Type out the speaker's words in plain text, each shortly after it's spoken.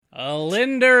A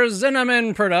Linder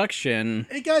Zinnemann production.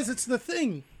 Hey guys, it's The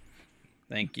Thing.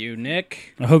 Thank you,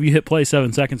 Nick. I hope you hit play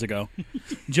 7 seconds ago.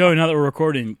 Joey, now that we're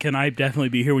recording, can I definitely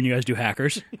be here when you guys do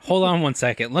Hackers? Hold on 1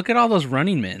 second. Look at all those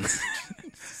running mens.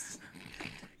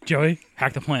 Joey,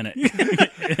 Hack the Planet.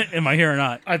 Am I here or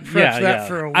not? I prepped that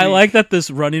for a week. I like that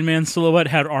this Running Man silhouette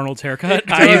had Arnold's haircut.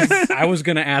 I was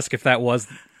going to ask if that was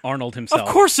Arnold himself. Of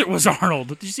course it was Arnold.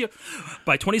 Did you see?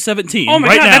 By 2017, Oh my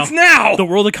right God, now, that's now! the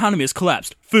world economy has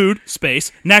collapsed. Food,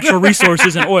 space, natural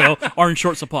resources, and oil are in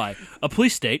short supply. A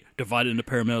police state, divided into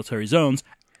paramilitary zones,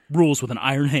 rules with an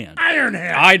iron hand. Iron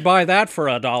Hand. I'd buy that for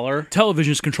 $1.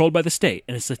 Television is controlled by the state,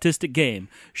 and a statistic game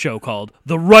show called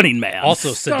The Running Man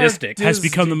Also sadistic. Star has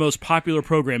become the most popular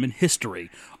program in history.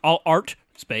 All art,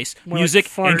 space, More music,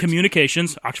 like fart. and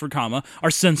communications, Oxford comma,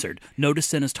 are censored. No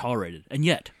dissent is tolerated. And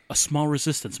yet, a small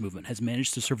resistance movement has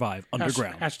managed to survive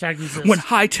underground. Hashtag resist. When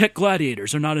high-tech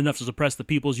gladiators are not enough to suppress the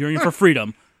people's yearning for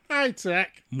freedom, High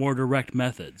tech. more direct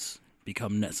methods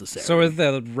become necessary. So are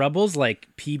the rebels like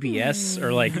PBS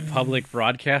or like public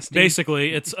broadcasting?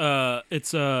 basically, it's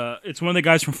one of the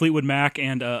guys from Fleetwood Mac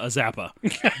and a Zappa.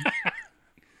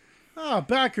 Oh,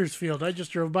 Bakersfield. I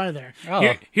just drove by there.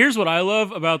 Oh, Here's what I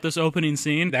love about this opening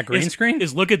scene. That green is- screen?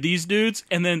 is look at these dudes,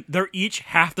 and then they're each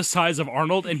half the size of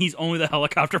Arnold, and he's only the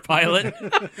helicopter pilot.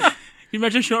 Can you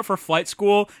imagine showing up for flight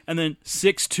school, and then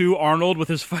 6'2" Arnold with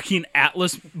his fucking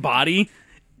Atlas body,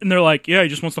 and they're like, yeah, he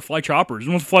just wants to fly choppers. He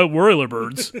wants to fly whirler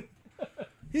birds.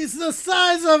 He's the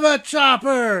size of a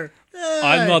chopper.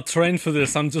 I'm not trained for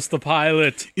this. I'm just the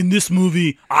pilot. In this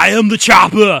movie, I am the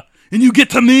chopper, and you get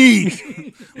to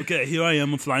me. Okay, here I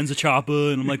am. I'm flying the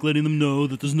chopper, and I'm like letting them know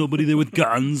that there's nobody there with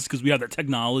guns because we have that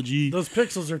technology. Those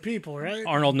pixels are people, right?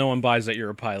 Arnold, no one buys that you're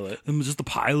a pilot. I'm just a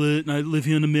pilot, and I live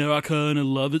here in America, and I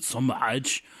love it so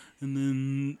much. And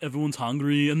then everyone's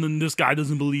hungry, and then this guy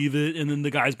doesn't believe it, and then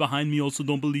the guys behind me also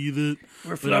don't believe it.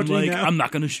 We're But I'm floating like, now. I'm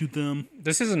not going to shoot them.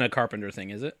 This isn't a Carpenter thing,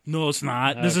 is it? No, it's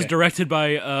not. This is Okay. directed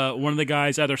by one of the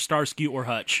guys, either Starsky or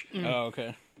Hutch. Oh,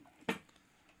 okay.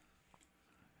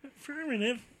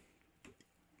 Affirmative.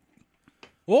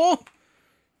 Oh,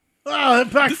 Oh,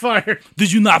 it backfired.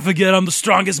 Did you not forget I'm the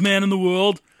strongest man in the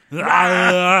world? so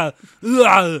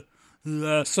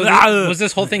was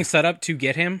this whole thing set up to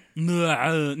get him?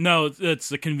 No,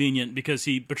 it's convenient because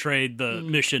he betrayed the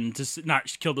mission to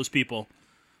not kill those people.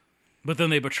 But then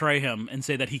they betray him and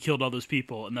say that he killed all those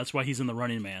people, and that's why he's in the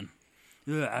Running Man.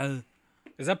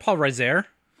 Is that Paul Reiser?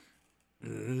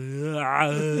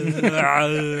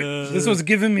 This was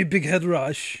giving me big head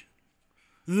rush.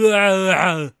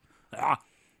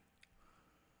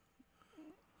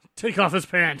 Take off his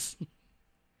pants.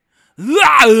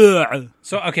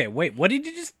 So okay, wait. What did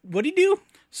he do?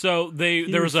 So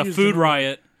there was a refused food to-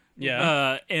 riot,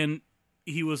 Yeah. and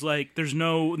he was like, "There's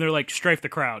no." They're like, "Strafe the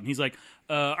crowd." And he's like,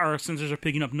 "Our sensors are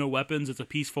picking up no weapons. It's a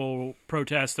peaceful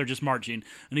protest. They're just marching."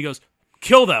 And he goes,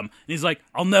 "Kill them." And he's like,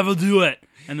 "I'll never do it."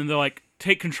 And then they're like,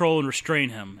 "Take control and restrain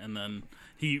him." And then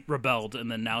he rebelled,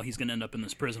 and then now he's going to end up in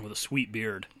this prison with a sweet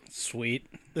beard. Sweet.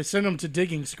 They sent him to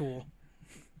digging school.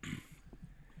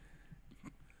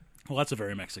 Well, that's a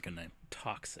very Mexican name.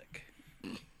 Toxic.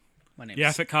 My name's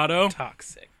Yaphet Kotto.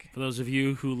 Toxic. For those of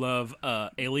you who love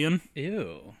Alien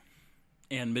Ew.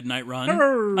 and Midnight Run,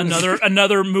 Arr.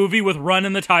 another movie with "Run"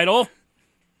 in the title.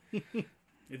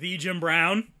 The Jim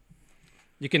Brown.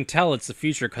 You can tell it's the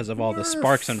future because of all the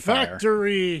sparks and fire.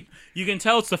 Factory. You can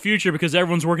tell it's the future because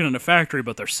everyone's working in a factory,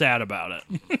 but they're sad about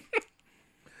it.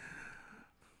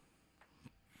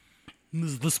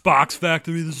 This is the Sparks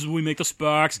factory. This is where we make the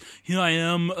sparks. Here I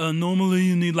am. Normally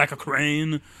you need like a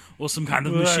crane or some kind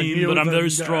of machine, heal but I'm them very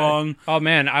die. strong. Oh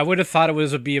man, I would have thought it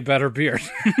would be a better beard.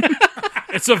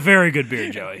 It's a very good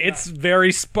beard, Joey. It's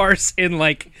very sparse in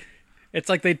like, it's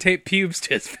like they tape pubes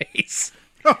to his face.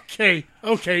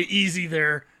 Okay, easy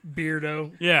there,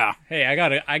 beardo. Yeah. Hey, I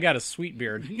got a sweet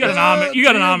beard. You got an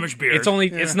Amish beard.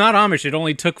 It's not Amish. It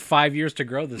only took 5 years to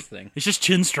grow this thing. It's just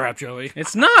chin strap, Joey.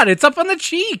 It's not. It's up on the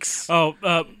cheeks. Oh,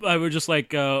 I would just like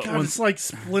God, when it's like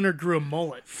Splinter grew a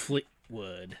mullet.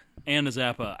 Fleetwood. and a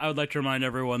Zappa. I would like to remind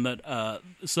everyone that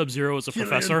Sub-Zero is a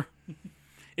professor.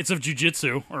 It's of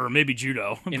jiu-jitsu, or maybe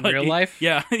judo. In But real life?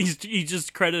 Yeah, he's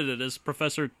just credited as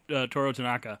Professor Toro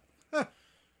Tanaka.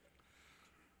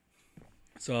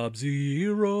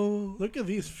 Sub-Zero. Look at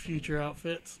these future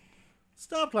outfits.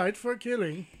 Stoplight for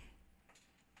killing.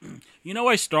 You know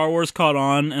why Star Wars caught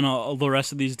on and all the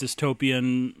rest of these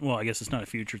dystopian... Well, I guess it's not a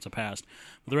future, it's a past.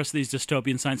 But the rest of these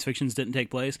dystopian science fictions didn't take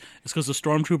place? It's because the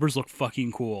Stormtroopers look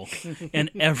fucking cool.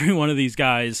 And every one of these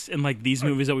guys in like these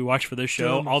movies that we watch for this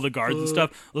show, Dumb all the guards and fuck.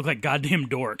 stuff, look like goddamn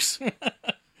dorks.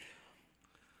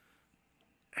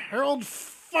 Harold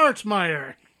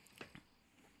Fartmeyer.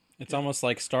 It's almost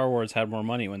like Star Wars had more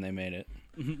money when they made it.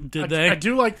 Did they? I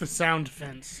do like the sound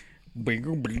fence. Yeah. Do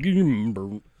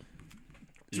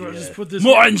you want to just put this?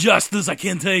 More injustice. I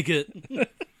can't take it.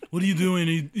 What are you doing?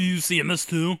 Are you seeing this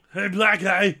too? Hey, black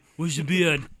guy, Where's your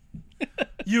beard?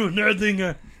 you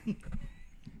nerdlinger.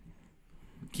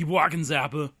 Keep walking,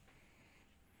 Zappa.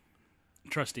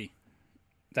 Trusty.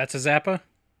 That's a Zappa?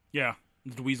 Yeah,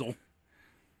 the weasel.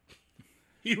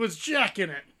 He was jacking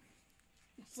it.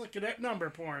 Let's look at that number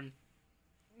porn.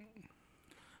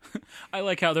 I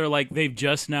like how they're like, they've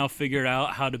just now figured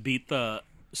out how to beat the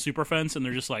super fence, and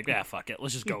they're just like, fuck it.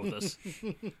 Let's just go with this.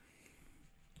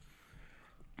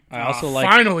 I also like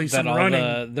finally that some all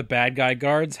running. the bad guy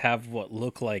guards have what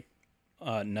look like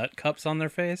nut cups on their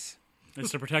face.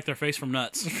 It's to protect their face from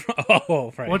nuts.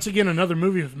 Oh, right. Once again, another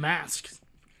movie with masks.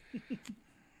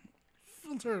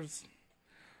 Filters.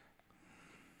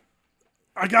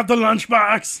 I got the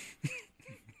lunchbox.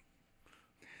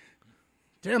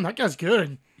 Damn, that guy's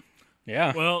good.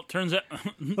 Yeah. Well, turns out...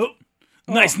 Oh,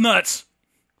 nice nuts!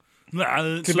 Too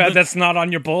bad that's not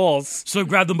on your balls. So I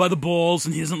grabbed him by the balls,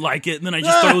 and he doesn't like it, and then I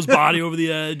just throw his body over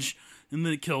the edge, and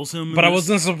then it kills him. But I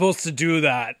wasn't supposed to do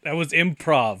that. That was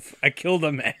improv. I killed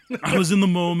a man. I was in the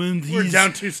moment. we're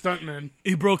down 2 stuntmen.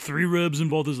 He broke 3 ribs in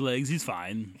both his legs. He's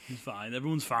fine. He's fine.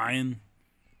 Everyone's fine.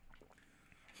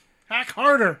 Hack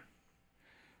harder.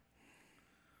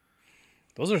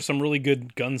 Those are some really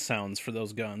good gun sounds for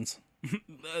those guns.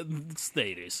 It's the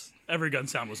 80s. Every gun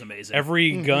sound was amazing.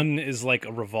 Every gun is like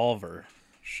a revolver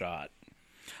shot.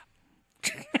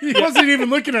 He wasn't even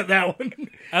looking at that one.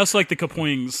 I also like the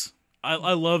kapoings.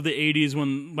 I love the 80s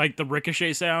when, like, the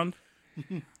ricochet sound.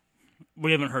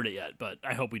 We haven't heard it yet, but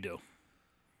I hope we do.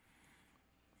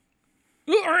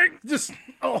 Just,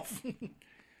 oh.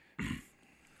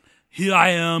 Here I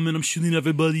am, and I'm shooting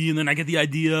everybody, and then I get the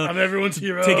idea. I'm everyone's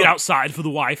hero. Take it outside for the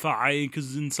Wi-Fi,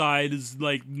 because inside is,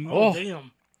 like, Oh,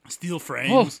 damn. steel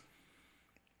frames.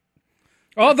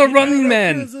 Oh, the running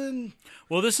men. Prison.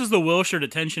 Well, this is the Wilshire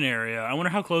detention area. I wonder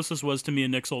how close this was to me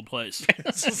and Nick's old place.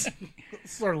 This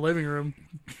is our living room.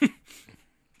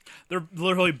 They're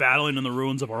literally battling in the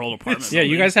ruins of our old apartment. Yeah,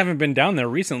 you guys haven't been down there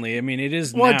recently. I mean, it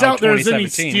is Well, now I doubt there's any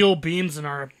 2017. steel beams in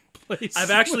our place. I've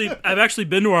actually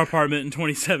been to our apartment in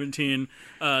 2017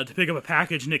 to pick up a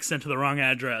package Nick sent to the wrong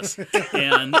address,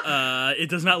 and it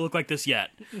does not look like this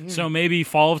yet. So maybe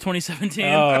fall of 2017.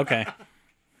 Oh, okay.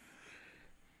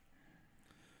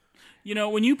 You know,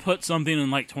 when you put something in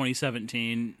like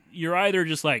 2017, you're either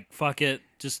just like, fuck it,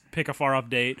 just pick a far off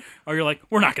date, or you're like,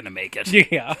 we're not going to make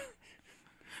it. Yeah.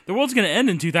 The world's going to end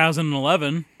in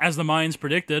 2011, as the Mayans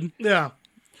predicted. Yeah.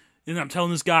 And I'm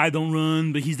telling this guy, don't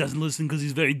run, but he doesn't listen because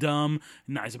he's very dumb,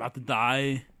 and now he's about to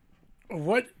die.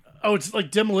 What? Oh, it's like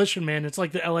Demolition Man. It's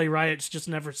like the LA riots just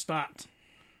never stopped.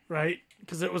 Right?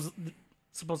 Because it was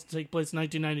supposed to take place in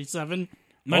 1997.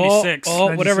 96.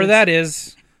 Oh, whatever 96. that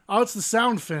is. Oh, it's the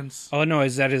sound fence. Oh, no,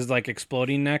 is that his, like,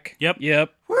 exploding neck? Yep.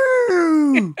 Yep.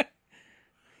 Woo!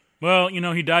 Well, you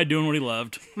know, he died doing what he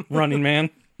loved. Running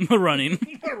man. Running.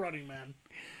 What a running man.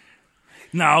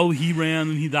 No, he ran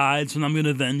and he died, so I'm going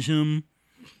to avenge him.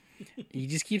 He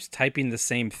just keeps typing the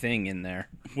same thing in there.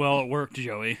 Well, it worked,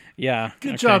 Joey. Yeah.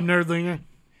 Good job, Nerdlinger.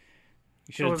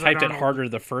 You should have was typed it Arnold. harder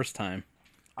the first time.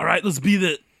 All right, let's beat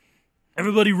it.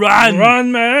 Everybody run.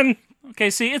 Run, man! Okay,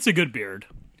 see, it's a good beard.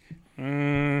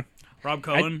 Mm, Rob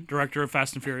Cohen, director of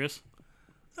Fast and Furious.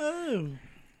 Oh.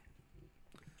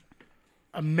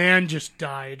 A man just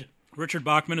died. Richard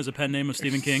Bachman is a pen name of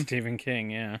Stephen King. Stephen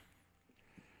King, yeah.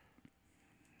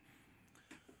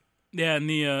 Yeah, in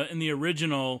the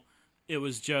original, it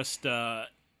was just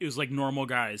it was like normal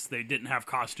guys. They didn't have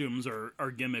costumes or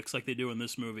gimmicks like they do in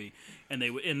this movie, and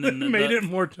then Made it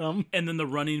more dumb. And then the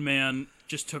Running Man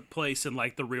just took place in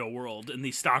like the real world, and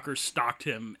the stalkers stalked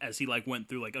him as he like went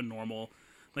through like a normal,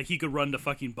 like he could run to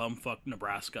fucking bumfuck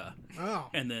Nebraska, Oh,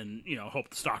 and then hope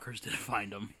the stalkers didn't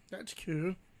find him. that's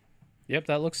cool. Yep,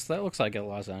 that looks like it,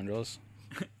 Los Angeles.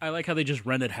 I like how they just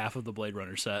rented half of the Blade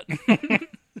Runner set.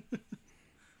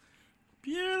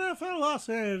 Beautiful Los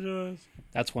Angeles.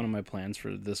 That's one of my plans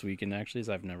for this weekend, actually, is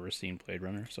I've never seen Blade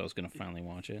Runner, so I was going to finally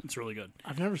watch it. It's really good.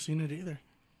 I've never seen it either.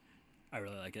 I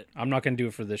really like it. I'm not going to do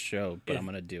it for this show, but If- I'm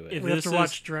going to do it. if- We have This to is-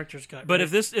 watch director's cut. But right?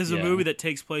 if this is a Yeah. movie that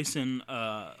takes place in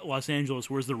Los Angeles,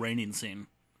 where's the raining scene?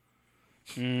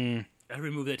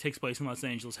 Every movie that takes place in Los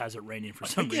Angeles has it raining for I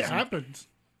some think it reason. happens.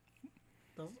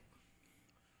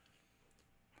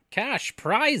 Cash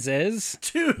prizes!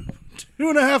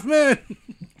 2.5 men.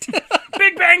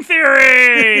 Big Bang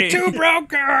Theory! Two broke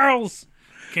girls!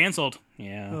 Canceled.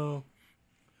 Yeah. Oh.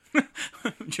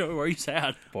 Joey, why are you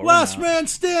sad? Last man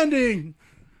standing.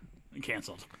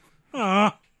 Canceled.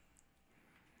 Ah.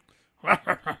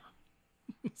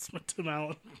 It's my Tim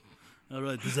Allen. All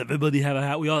right, does everybody have a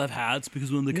hat? We all have hats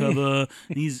because we're on the cover.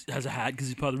 And he has a hat because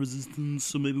he's part of the Resistance,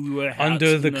 so maybe we wear hats.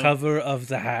 Under the cover of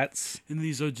the hats. And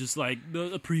these are just like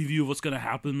a preview of what's going to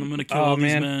happen. I'm going to kill all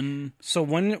these men. So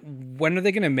when are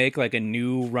they going to make like a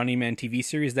new Running Man TV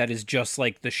series that is just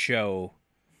like the show?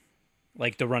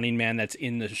 Like the Running Man that's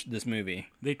in this movie.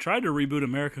 They tried to reboot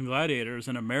American Gladiators,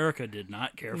 and America did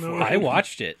not care for it. I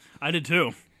watched it. I did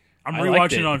too. I'm I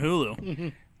liked rewatching it it on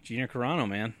Hulu. Gina Carano,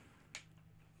 man.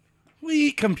 We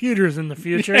eat computers in the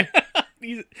future.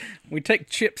 We take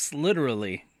chips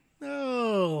literally.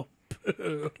 No.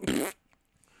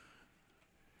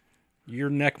 Your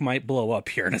neck might blow up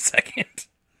here in a second.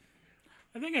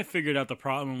 I think I figured out the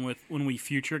problem with when we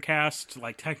future cast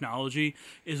like technology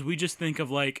is we just think of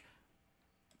like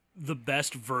the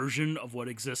best version of what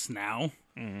exists now.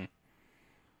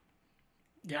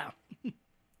 Yeah.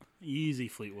 Easy,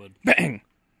 Fleetwood. Bang!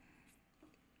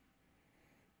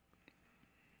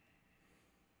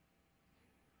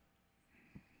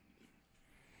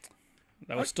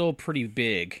 That was still pretty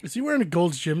big. Is he wearing a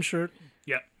Gold's Gym shirt?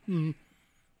 Yep.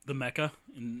 The Mecca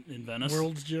in Venice.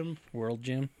 World's Gym? World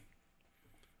Gym.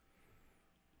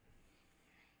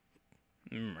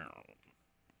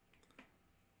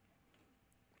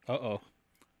 Uh-oh.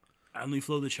 I only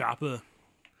flow the chopper.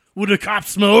 Would a cop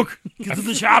smoke? Get to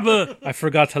the chopper! I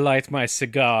forgot to light my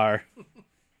cigar.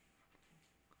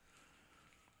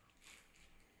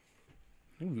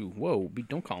 Ooh, whoa,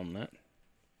 don't call him that.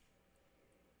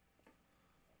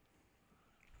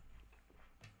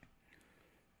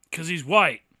 Because he's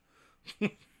white.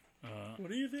 What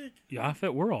do you think? Yeah, I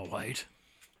bet we're all white.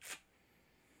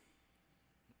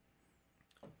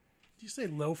 Did you say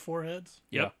low foreheads?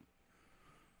 Yep.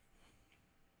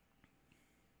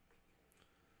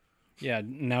 Yeah,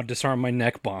 now disarm my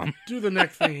neck bomb. Do the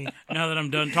neck thingy. Now that I'm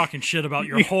done talking shit about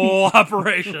your whole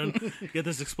operation, get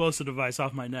this explosive device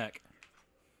off my neck.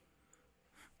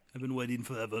 I've been waiting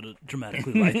forever to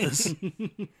dramatically light this.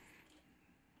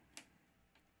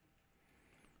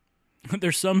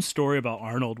 There's some story about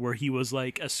Arnold where he was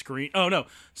like a screen... Oh, no.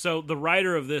 So the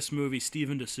writer of this movie,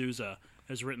 Steven D'Souza,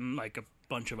 has written like a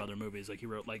bunch of other movies. Like he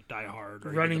wrote like Die Hard. Or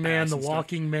Running Man, The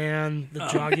Walking Man, The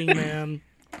Jogging Man.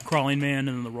 Crawling Man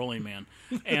and then the Rolling Man,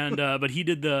 and but he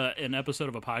did an episode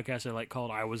of a podcast I like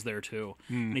called "I Was There Too,"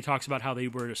 and he talks about how they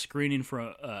were at a screening for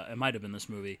it might have been this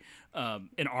movie,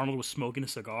 and Arnold was smoking a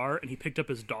cigar, and he picked up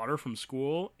his daughter from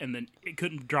school, and then it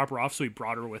couldn't drop her off, so he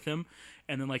brought her with him,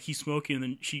 and then like he's smoking, and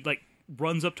then she like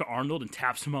runs up to Arnold and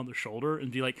taps him on the shoulder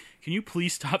and be like, "Can you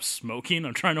please stop smoking?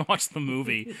 I'm trying to watch the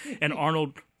movie." And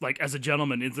Arnold, like as a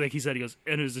gentleman, it's like he said, he goes,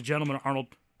 and as a gentleman, Arnold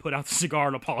put out the cigar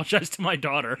and apologized to my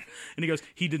daughter. And he goes,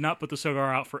 he did not put the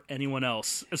cigar out for anyone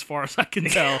else, as far as I can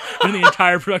tell, in the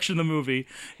entire production of the movie.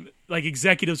 Like,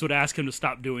 executives would ask him to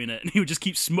stop doing it, and he would just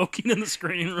keep smoking in the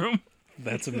screening room.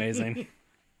 That's amazing.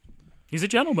 He's a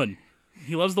gentleman.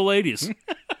 He loves the ladies.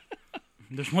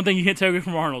 There's one thing you can't take away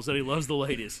from Arnold, is that he loves the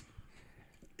ladies.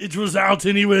 It was out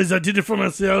anyways. I did it for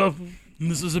myself. And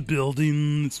this is a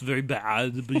building. It's very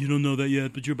bad, but you don't know that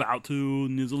yet, but you're about to,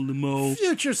 and there's a limo.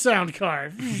 Future sound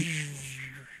car.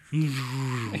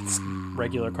 It's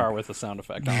regular car with a sound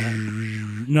effect on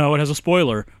it. No, it has a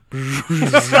spoiler.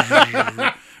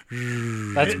 That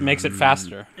makes it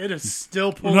faster. It is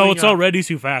still pulling No, it's up. already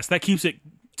too fast. That keeps it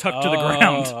tucked to the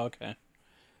ground. Oh, okay.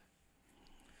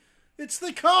 It's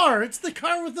the car. It's the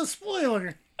car with the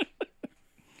spoiler.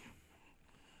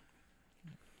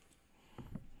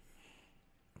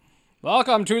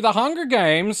 Welcome to the Hunger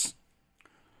Games.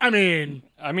 I mean,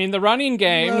 the running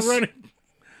games.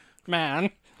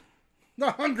 Man. The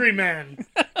Hungry Man.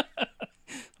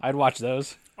 I'd watch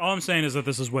those. All I'm saying is that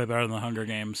this is way better than the Hunger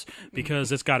Games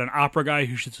because it's got an opera guy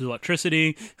who shoots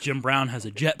electricity. Jim Brown has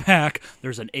a jetpack.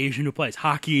 There's an Asian who plays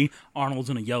hockey. Arnold's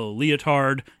in a yellow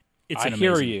leotard. It's I an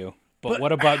hear amazing. you. But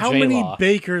what about how many J-Law?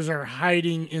 bakers are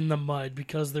hiding in the mud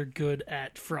because they're good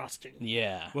at frosting?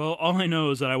 Yeah. Well, all I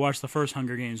know is that I watched the first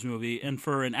Hunger Games movie, and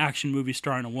for an action movie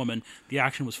starring a woman, the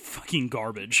action was fucking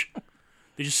garbage.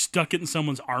 They just stuck it in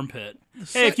someone's armpit.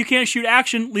 Hey, if you can't shoot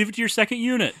action, leave it to your second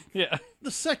unit. Yeah. The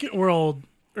second world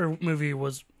movie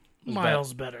was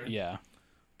miles better. Yeah.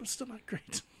 But still not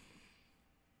great.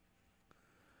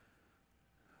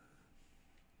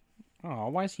 Oh,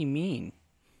 why is he mean?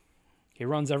 He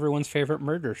runs everyone's favorite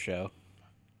murder show.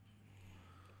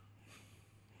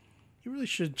 You really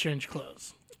should change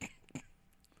clothes.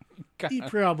 God, He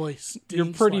probably stinks.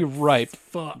 you're pretty like ripe.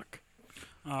 Fuck.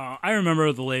 I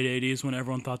remember the late 80s when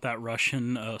everyone thought that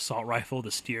Russian assault rifle,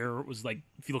 the Steer, was like,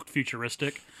 if you looked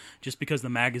futuristic, just because the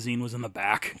magazine was in the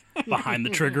back behind the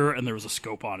trigger and there was a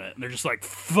scope on it. And they're just like,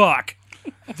 fuck.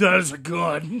 That is a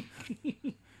gun.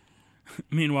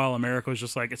 Meanwhile, America was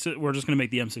just like, we're just going to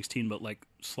make the M16, but like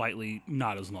slightly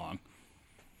not as long.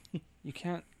 You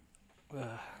can't.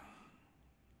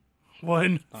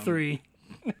 1, 3.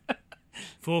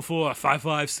 4, 4, 5,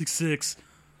 5, 6, 6.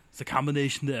 It's a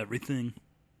combination to everything.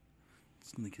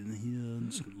 Just gonna get in here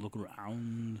and just gonna look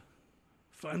around.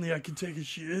 Finally, I can take a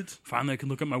shit Finally, I can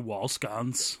look at my wall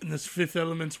sconce. in this Fifth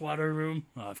Element's water room.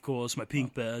 Of course, my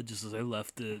pink bed, just as I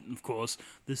left it. And of course,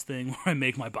 this thing where I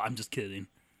make my. I'm just kidding.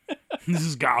 This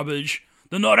is garbage.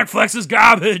 The Nordic Flex is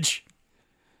garbage.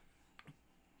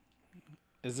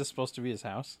 Is this supposed to be his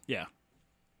house? Yeah,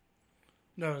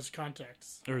 No, it's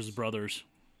contacts. or his brothers.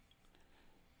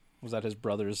 Was that his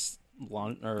brother's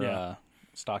lawn or Yeah.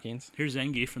 stockings? Here's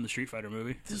Zangief from the Street Fighter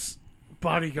movie. This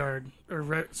bodyguard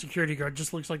or security guard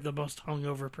just looks like the most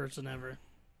hungover person ever.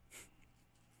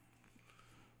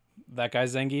 That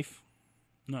guy's Zangief?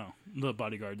 No, the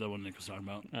bodyguard, the one Nick was talking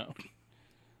about. Oh.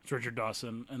 It's Richard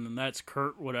Dawson, and then that's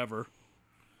Kurt whatever.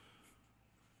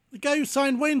 The guy who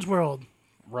signed Wayne's World.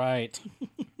 Right.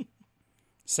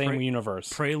 Same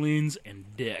universe. Pralines and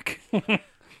Dick.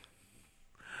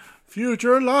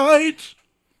 Future light.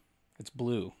 It's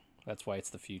blue. That's why it's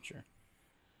the future.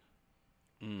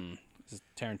 Is it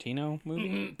a Tarantino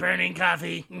movie? Burning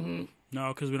coffee.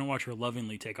 No, because we don't watch her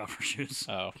lovingly take off her shoes.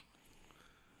 Oh.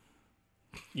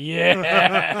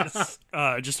 Yes!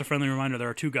 Just a friendly reminder, there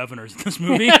are 2 governors in this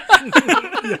movie.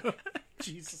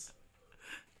 Jesus.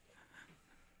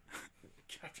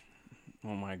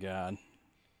 Oh my god.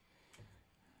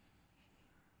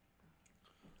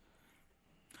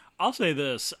 I'll say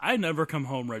this, I never come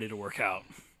home ready to work out.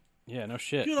 Yeah, no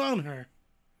shit. Good on her.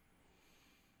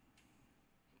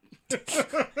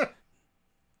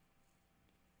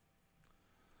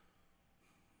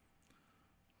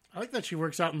 I like that she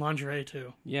works out in lingerie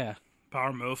too. Yeah.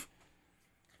 Power move.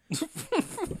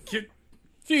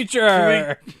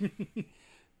 Future!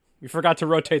 We forgot to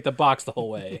rotate the box the whole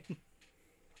way.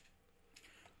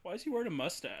 Why is he wearing a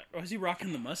mustache? Why is he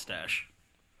rocking the mustache?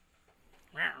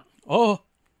 Oh!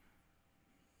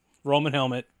 Roman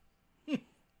helmet. You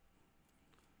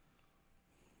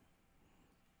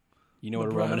know what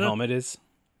a Roman Vibrato? helmet is?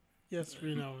 Yes,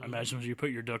 we know. Imagine if you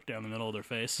put your duck down the middle of their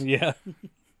face, Yeah.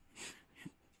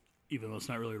 even though it's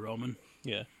not really Roman.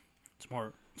 Yeah. It's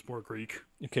more Greek,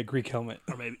 Okay, Greek helmet.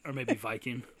 or maybe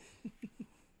Viking.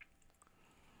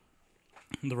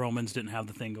 The Romans didn't have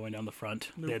the thing going down the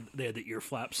front. They had the ear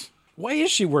flaps. Why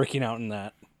is she working out in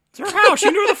that? It's her house. She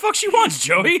can do what the fuck she wants,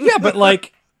 Joey. Yeah, but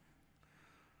like,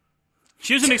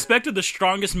 She hasn't expected the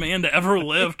strongest man to ever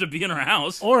live to be in her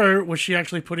house. Or was she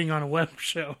actually putting on a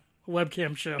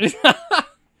webcam show?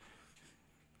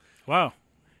 Wow.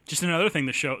 Just another thing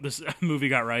this movie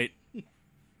got right.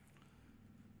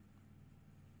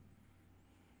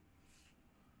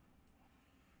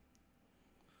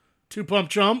 Two pump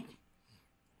jump.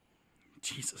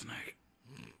 Jesus, Nick.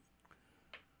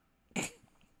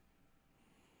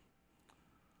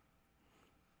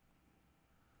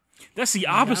 That's the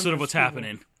opposite of what's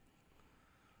happening.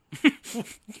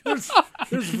 There's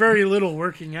very little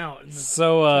working out in the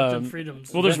so,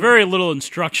 freedoms. Well, there's very little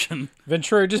instruction.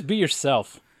 Ventura, just be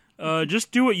yourself.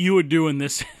 Just do what you would do in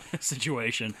this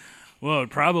situation. Well,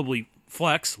 it'd probably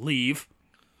flex, leave,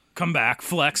 come back,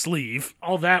 flex, leave.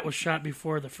 All that was shot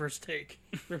before the first take.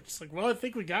 They're just like, well, I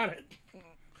think we got it.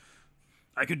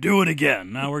 I could do it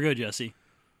again. Now we're good, Jesse.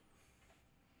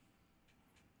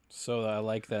 So I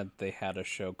like that they had a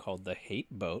show called The Hate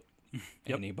Boat.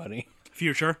 Yep. Anybody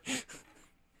Future.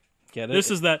 get it? This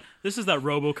is that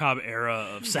RoboCop era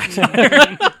of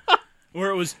satire, where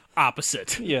it was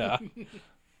opposite. Yeah.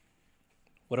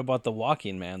 What about The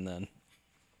Walking Man then?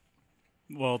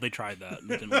 Well, they tried that.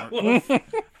 And it didn't work.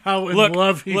 How in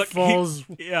love he look, falls.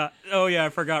 Yeah. Oh, yeah. I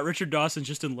forgot. Richard Dawson's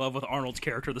just in love with Arnold's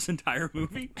character this entire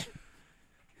movie.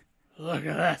 Look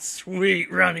at that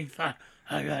sweet running thought.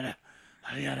 I gotta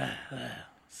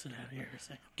sit down here a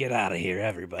second. Get out of here,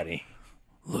 everybody.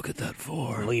 Look at that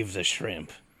four. Leave the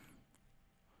shrimp.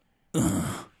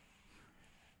 Man,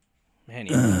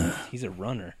 he's a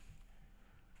runner.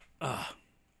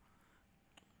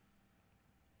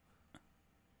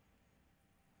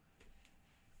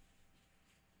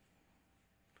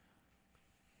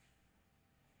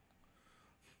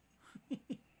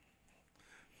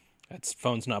 That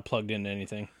phone's not plugged into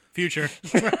anything. Future.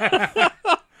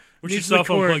 What's your cell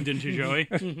phone cord. plugged into, Joey?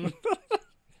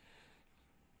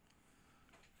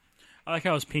 I like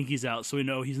how his pinky's out, so we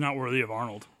know he's not worthy of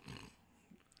Arnold.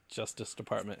 Justice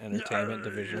Department Entertainment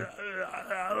Division.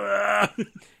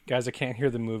 Guys, I can't hear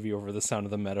the movie over the sound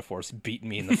of the metaphors beating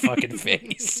me in the fucking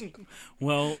face.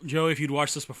 Well, Joe, if you'd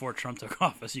watched this before Trump took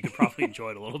office, you could probably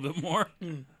enjoy it a little bit more.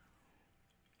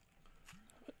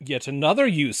 Yet another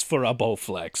use for a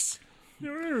Bowflex.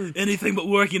 Anything but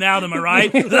working out, am I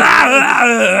right?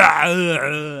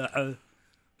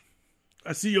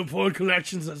 I see your porn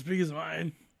collection's as big as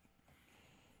mine.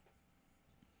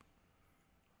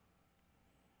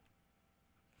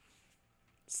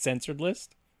 Censored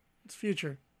list? It's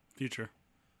future. Future.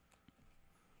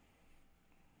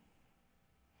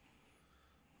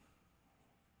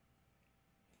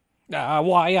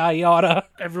 Why I oughta.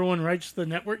 Everyone writes the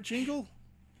network jingle?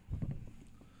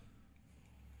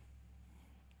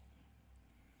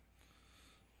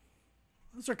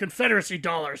 Those are Confederacy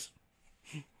dollars.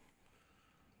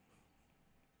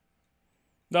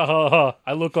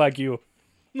 I look like you.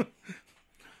 Do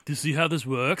you see how this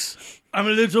works? I'm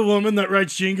a little woman that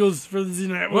writes jingles for the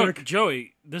network. Look,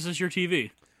 Joey, this is your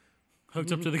TV.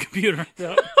 Hooked up to the computer.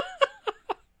 Yep.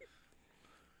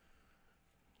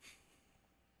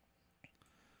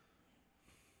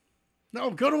 No,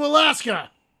 go to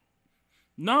Alaska.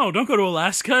 No, don't go to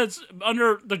Alaska. It's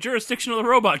under the jurisdiction of the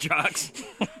robot jocks.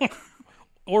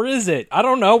 Or is it? I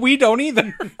don't know. We don't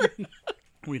either.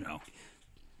 We know.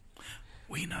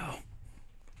 We know.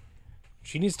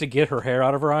 She needs to get her hair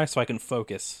out of her eye so I can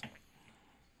focus.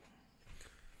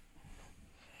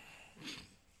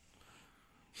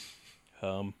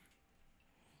 Well,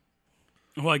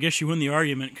 I guess you win the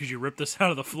argument because you ripped this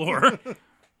out of the floor.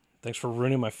 Thanks for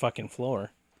ruining my fucking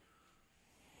floor.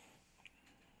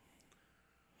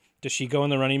 Does she go in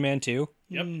the Running Man too?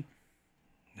 Yep.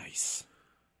 Nice.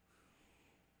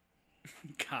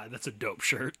 God, that's a dope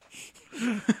shirt.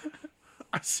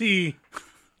 I see.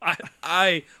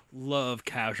 I love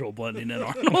casual blending in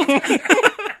Arnold.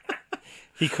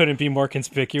 He couldn't be more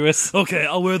conspicuous. Okay,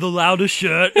 I'll wear the loudest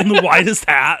shirt and the whitest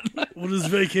hat. What is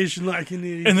vacation like in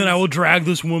the 80s? And then I will drag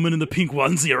this woman in the pink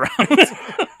onesie around.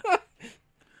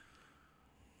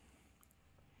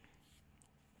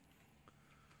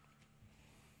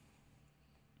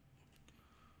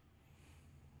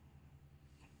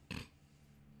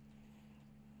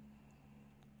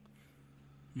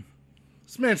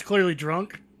 This man's clearly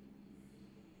drunk.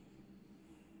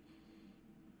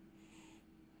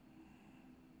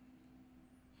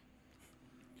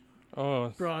 Oh,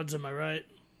 Broads, am I right?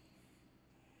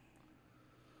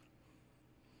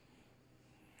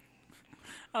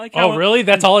 I like how really?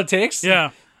 That's all it takes?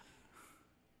 Yeah.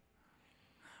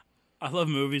 I love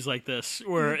movies like this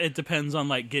where it depends on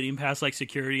like getting past like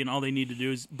security and all they need to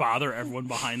do is bother everyone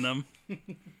behind them.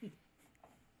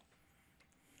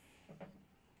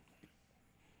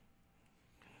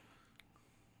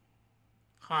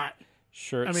 Hot.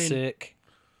 Shirt I mean- sick.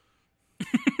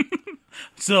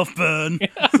 Self-burn.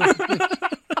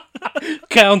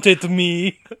 Count it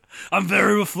me. I'm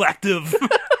very reflective.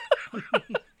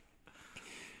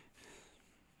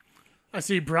 I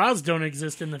see bras don't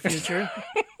exist in the future.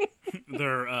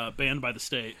 They're banned by the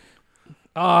state.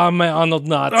 Ah, my Arnold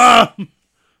nuts.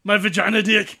 My vagina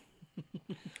dick.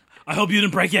 I hope you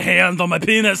didn't break your hand on my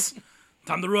penis.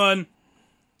 Time to run.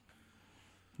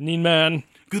 Need man.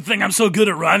 Good thing I'm so good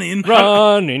at running.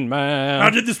 Running man.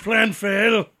 How did this plan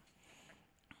fail?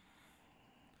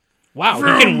 Wow,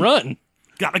 he can run.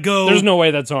 Gotta go. There's no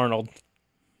way that's Arnold.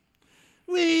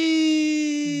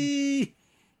 Wee.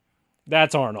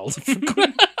 That's Arnold.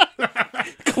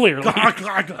 Clearly.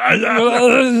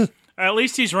 At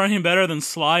least he's running better than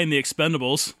Sly in The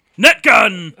Expendables. Net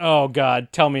gun! Oh, God.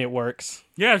 Tell me it works.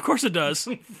 Yeah, of course it does.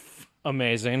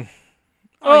 Amazing.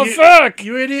 Oh, Oh, fuck!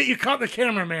 You idiot, you caught the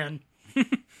cameraman.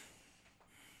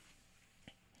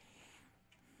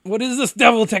 What is this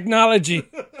devil technology?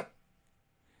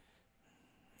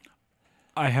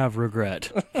 I have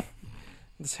regret.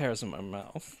 This hair's in my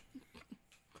mouth.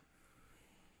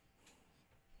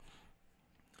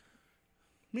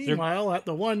 Meanwhile, at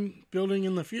the one building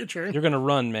in the future, You're gonna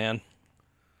run, man.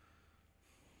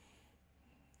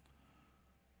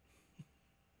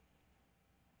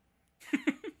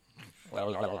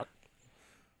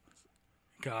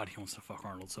 God, he wants to fuck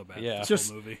Arnold so bad. Yeah. This just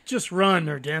whole movie. just run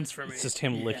or dance for me. It's just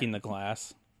him licking the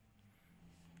glass.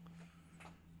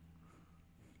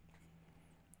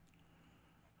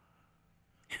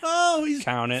 Oh, he's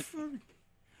Count it.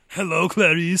 Hello,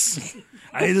 Clarice.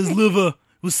 I ate his liver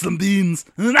with some beans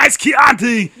and a nice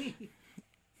Chianti.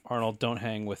 Arnold, don't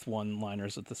hang with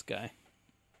one-liners with this guy.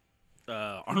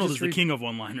 Arnold is the king of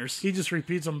one-liners. he just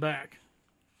repeats them back.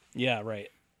 Yeah, right.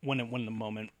 When the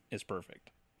moment is perfect.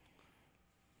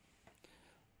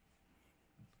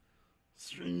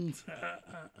 Strings.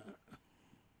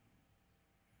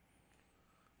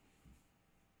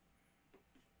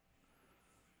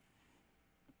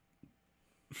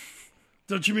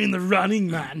 Don't you mean the Running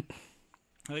Man?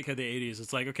 I like how the 80s,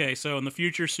 it's like, okay, so in the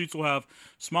future, suits will have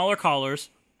smaller collars,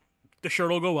 the shirt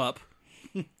will go up,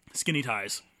 skinny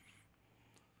ties.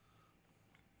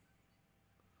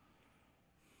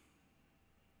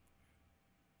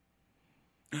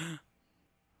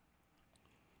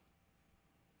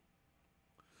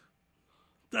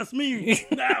 That's me.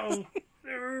 No.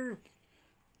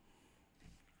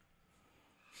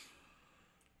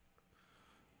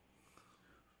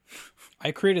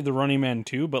 I created the Running Man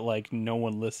too, but like no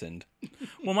one listened.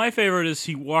 Well, my favorite is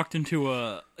he walked into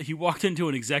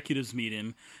an executives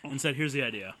meeting and said, "Here's the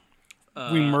idea: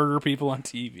 We murder people on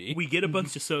TV. we get a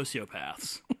bunch of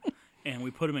sociopaths, and we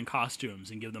put them in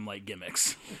costumes and give them like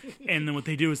gimmicks, and then what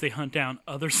they do is they hunt down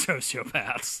other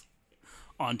sociopaths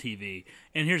on TV.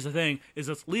 And here's the thing: is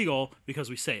it's legal because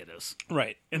we say it is,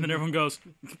 Right. and then everyone goes,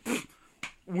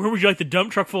 "Where would you like the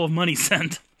dump truck full of money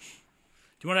sent?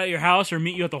 Do you want it at your house or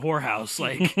meet you at the whorehouse?"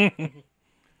 Like,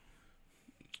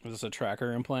 Is this a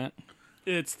tracker implant?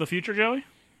 it's the future, Joey.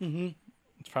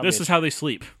 It's probably This is how they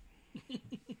sleep.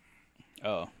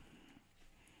 Oh.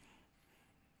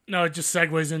 No, it just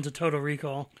segues into Total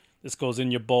Recall. This goes in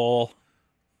your bowl.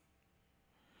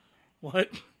 What?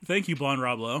 Thank you, Blonde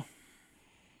Rob Lowe.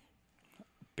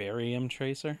 Barium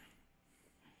tracer?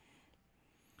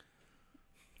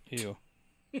 Ew.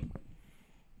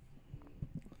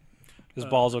 His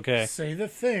ball's okay. Say the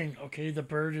thing. Okay, the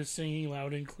bird is singing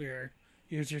loud and clear.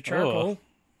 Here's your charcoal.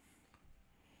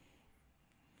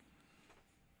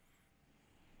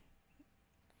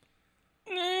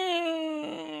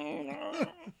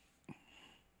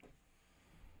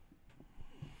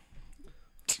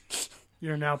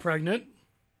 You're now pregnant.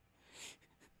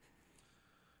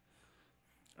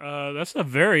 That's a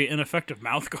very ineffective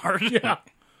mouth guard. Yeah.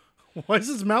 Why does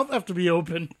his mouth have to be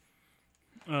open?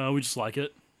 We just like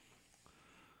it.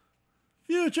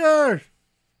 Future!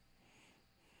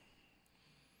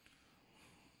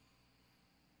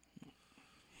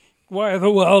 Why the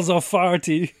walls are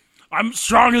farty? I'm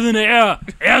stronger than air.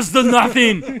 Air's the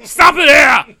nothing. Stop it,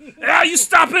 air! Air, you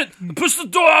stop it! Push the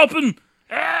door open!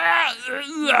 I'll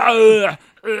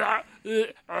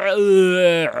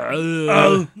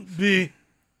be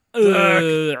back.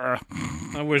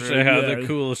 I wish I had the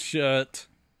cool shut.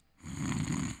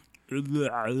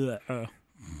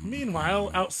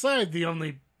 Meanwhile, outside the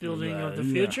only building of the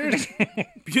future.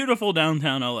 Beautiful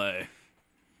downtown LA.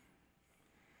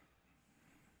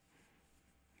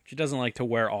 She doesn't like to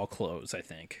wear all clothes, I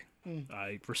think.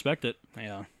 I respect it.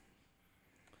 Yeah.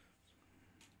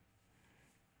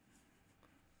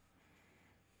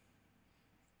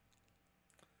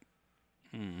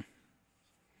 Could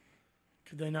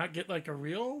they not get like a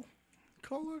real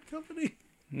color company?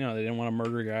 No, they didn't want to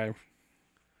murder a guy.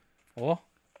 Oh.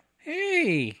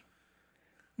 Hey!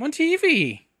 I'm on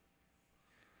TV!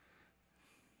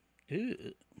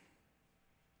 Ew.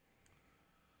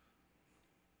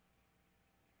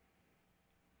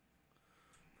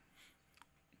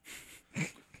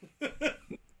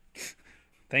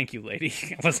 Thank you, lady.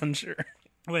 I was unsure.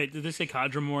 Wait, did they say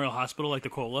Cadre Memorial Hospital like the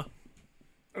cola?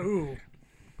 Ooh.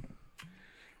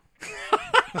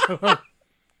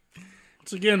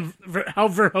 Once again, how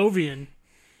Verhoeven.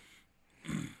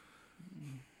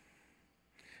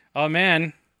 Oh,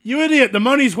 man. You idiot, the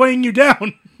money's weighing you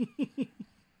down.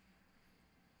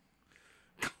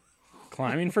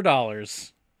 Climbing for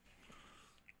dollars.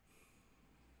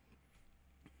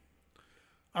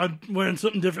 I'm wearing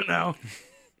something different now.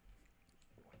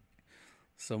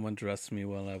 Someone dressed me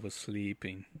while I was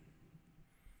sleeping.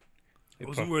 I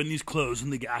wasn't wearing these clothes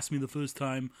when they asked me the first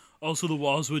time. Also, the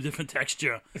walls were a different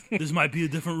texture. This might be a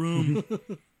different room.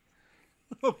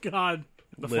 Oh, God.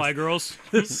 The Fly Girls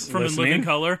from In Living Listening?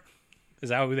 Color. Is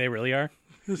that who they really are?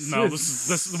 No,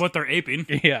 this is what they're aping.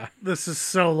 Yeah. This is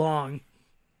so long.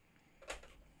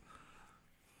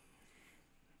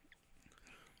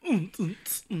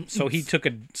 So he took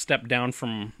a step down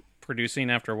from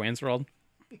producing after Wayne's World?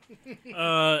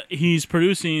 He's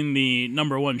producing the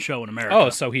 #1 show in America. Oh,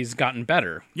 so he's gotten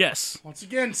better. Yes. Once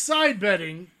again, side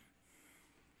betting.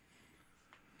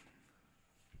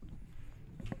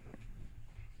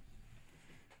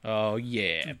 Oh,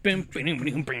 yeah.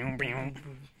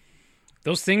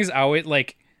 Those things always,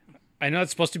 like, I know it's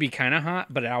supposed to be kind of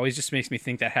hot, but it always just makes me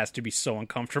think that has to be so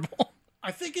uncomfortable.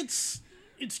 I think it's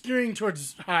gearing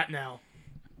towards hot now.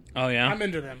 Oh, yeah? I'm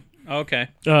into them. Okay.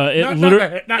 It Not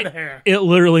literally the hair. it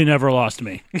literally never lost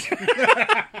me.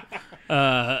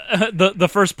 the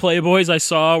first Playboys I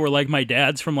saw were like my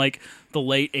dad's from like the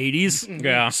late 80s.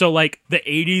 Yeah. So like the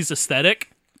 80s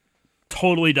aesthetic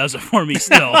totally does it for me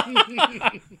still.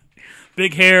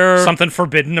 Big hair, Something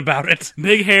forbidden about it.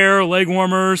 big hair, leg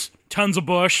warmers, tons of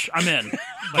bush. I'm in.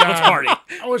 Like, let's party.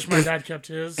 I wish my dad kept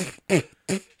his.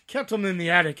 Kept them in the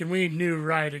attic, and we knew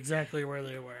right exactly where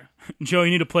they were. Joe,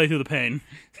 you need to play through the pain.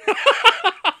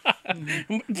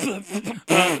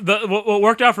 What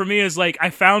worked out for me is like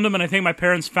I found them, and I think my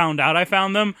parents found out I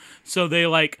found them, so they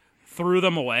like threw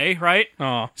them away, right?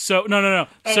 Oh. So no.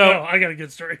 Oh, So no, I got a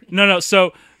good story. no.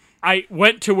 So I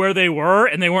went to where they were,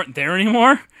 and they weren't there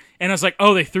anymore. And I was like,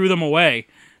 oh, they threw them away.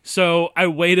 So I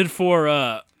waited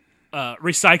for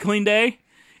recycling day,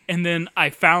 and then I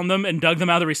found them and dug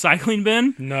them out of the recycling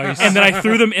bin. Nice. And then I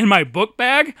threw them in my book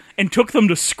bag and took them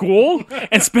to school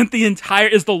and spent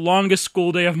the longest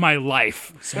school day of my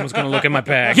life. Someone's going to look at my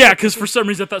bag. Yeah, because for some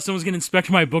reason I thought someone was going to inspect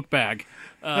my book bag.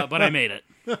 But I made it.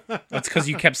 That's because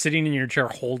you kept sitting in your chair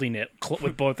holding it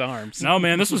with both arms. No,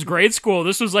 man, this was grade school.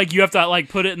 This was like you have to like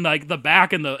put it in like the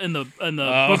back in the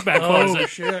book bag closet. Oh,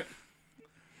 shit.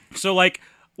 So like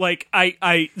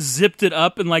I zipped it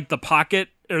up in like the pocket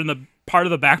or in the part of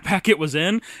the backpack it was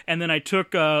in, and then I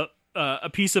took a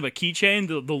piece of a keychain,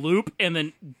 the loop, and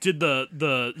then did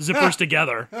the zippers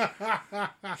together.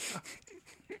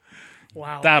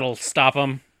 Wow. That'll stop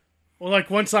them. Well, like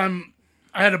one time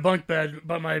I had a bunk bed,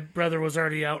 but my brother was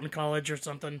already out in college or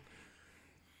something.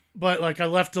 But like I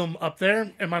left them up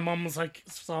there, and my mom was like,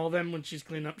 saw them when she's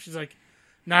cleaning up. She's like,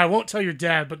 "Nah, I won't tell your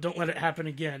dad, but don't let it happen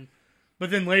again." But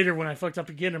then later, when I fucked up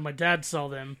again, and my dad saw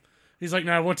them, he's like,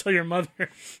 "Nah, I won't tell your mother,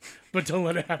 but don't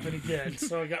let it happen again."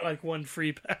 So I got like one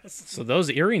free pass. So those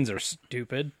earrings are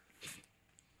stupid.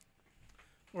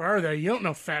 Where are they? You don't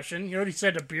know fashion. You already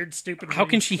said a beard's stupid. How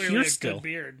can she Clearly hear a good still?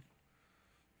 Beard.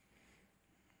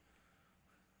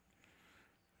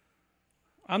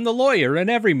 I'm the lawyer in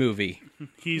every movie.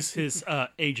 He's his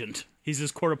agent. He's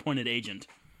his court-appointed agent.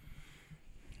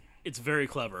 It's very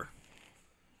clever.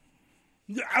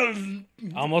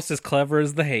 Almost as clever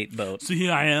as the hate boat. So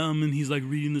here I am, and he's like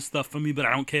reading this stuff for me, but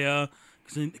I don't care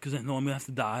because I know I'm gonna have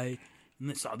to die.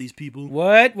 And I saw these people.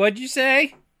 What? What'd you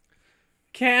say?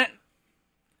 Can't.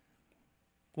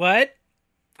 What?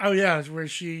 Oh yeah, it's where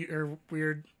she or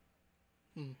weird.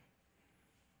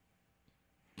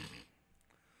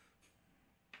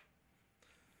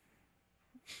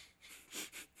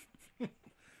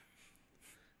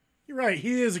 You're right.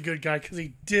 He is a good guy because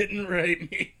he didn't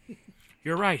rape me.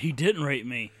 You're right. He didn't rape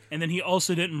me, and then he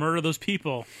also didn't murder those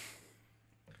people.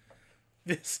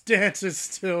 This dance is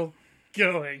still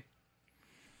going.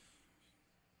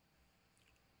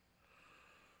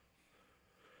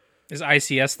 Is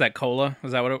ICS that cola?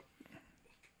 Is that what it...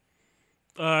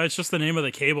 It's just the name of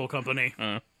the cable company.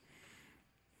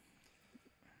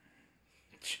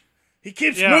 He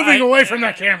keeps Yeah, moving away from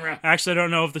that camera. Actually, I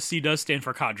don't know if the C does stand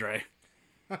for cadre.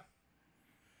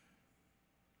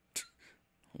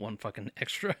 One fucking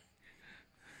extra.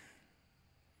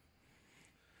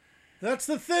 That's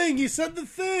the thing. You said the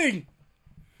thing.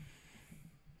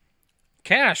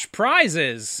 Cash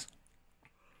prizes.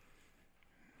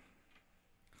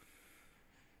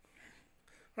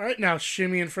 All right, now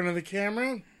shimmy in front of the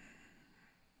camera.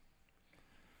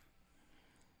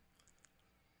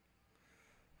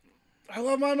 I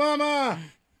love my mama.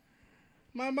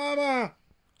 My mama.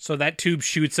 So that tube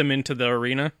shoots him into the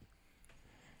arena.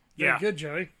 Yeah. Good,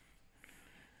 Joey.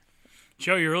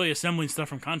 Joe, you're really assembling stuff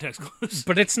from context clues.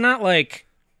 But it's not like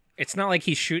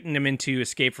he's shooting him into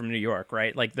Escape from New York,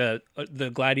 right? Like the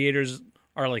gladiators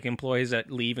are like employees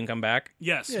that leave and come back.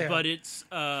 Yes, Yeah. but it's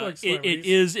like it celebrities.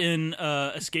 is in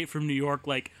Escape from New York,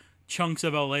 like chunks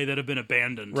of LA that have been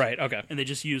abandoned, Right. Okay. and they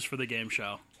just use for the game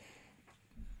show.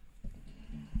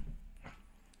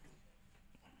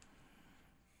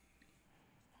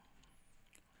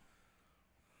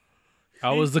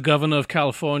 I was the governor of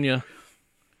California.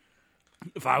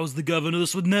 If I was the governor,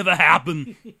 this would never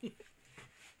happen.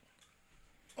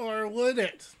 Or would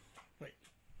it? Wait.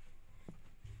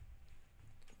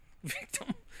 Victim.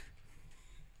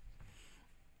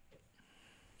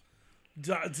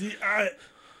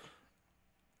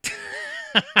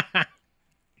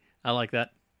 I like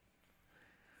that.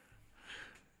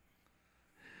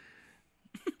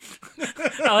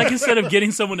 I like instead of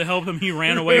getting someone to help him, he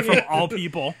ran away from all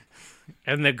people.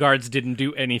 And the guards didn't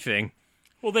do anything.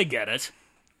 Well, they get it.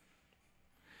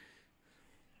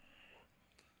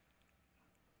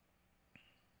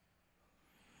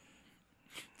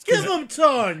 Give him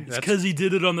tongue. It's because he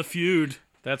did it on The Feud.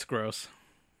 That's gross.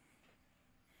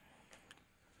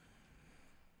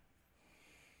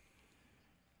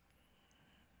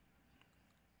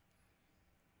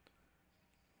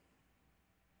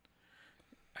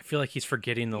 feel like he's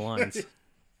forgetting the lines.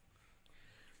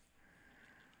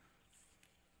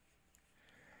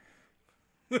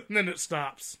 And then it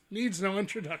stops. Needs no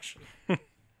introduction.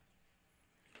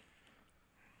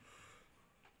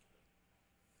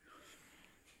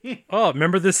 Oh,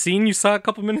 remember this scene you saw a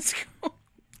couple minutes ago?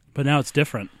 But now it's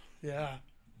different. Yeah.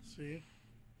 See?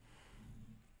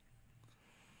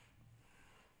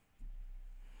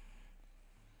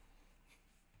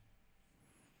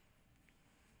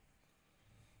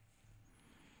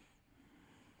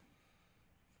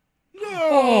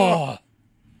 Oh,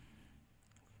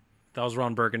 that was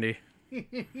Ron Burgundy.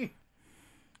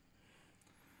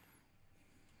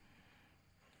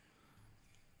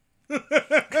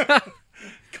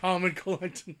 Common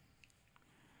collecting.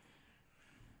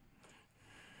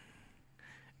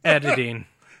 Editing.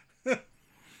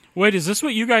 Wait, is this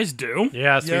what you guys do?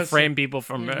 Yes, we Yes. frame people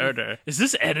for murder. Is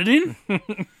this editing? You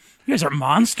guys are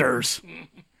monsters.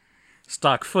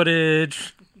 Stock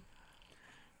footage.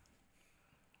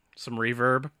 Some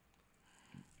reverb.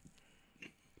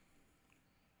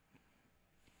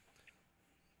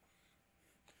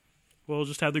 We'll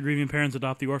just have the grieving parents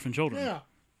adopt the orphan children. Yeah.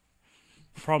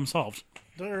 Problem solved.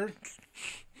 There.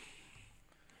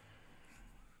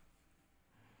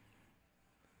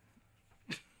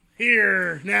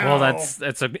 Here now. Well,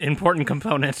 that's an important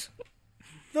component.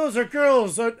 Those are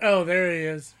girls. Oh, there he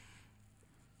is.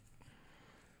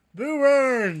 Boo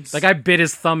Burns. Like I bit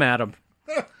his thumb at him.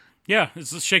 Yeah,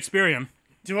 it's Shakespearean.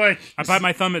 Do I? I bite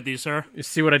my thumb at these, sir. You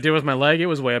see what I did with my leg? It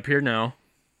was way up here now.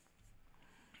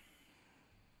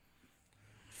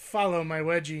 Follow my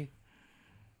wedgie.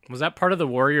 Was that part of the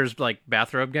Warriors like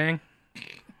bathrobe gang?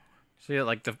 See it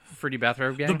like the fruity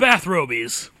bathrobe gang? The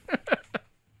bathrobies.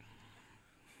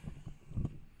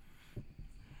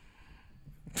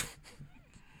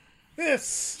 This.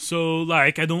 So,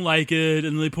 like, I don't like it,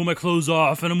 and they pull my clothes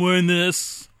off, and I'm wearing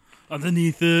this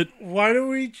underneath it. Why do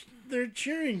we? They're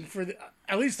cheering for the.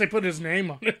 At least they put his name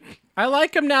on it. I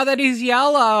like him now that he's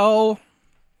yellow.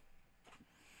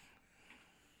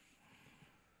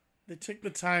 They took the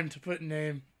time to put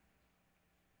name.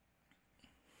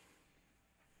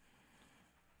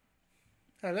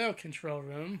 Hello, control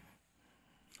room.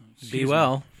 Be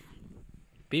well.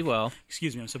 Be well.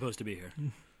 Excuse me, I'm supposed to be here.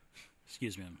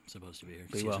 Excuse me, I'm supposed to be here.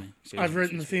 Excuse well. me. Excuse I've me.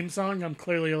 written the theme song. I'm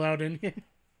clearly allowed in here.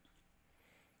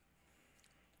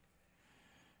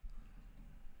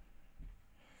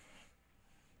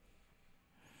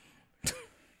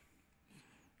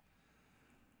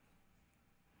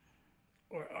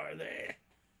 Or are they?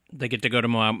 They get to go to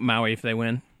Maui if they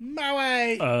win.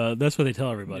 Maui! That's what they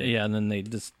tell everybody. Yeah, and then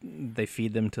they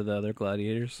feed them to the other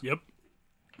gladiators. Yep.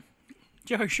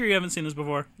 Joe, sure you haven't seen this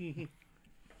before? I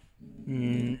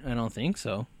don't think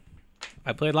so.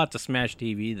 I played lots of Smash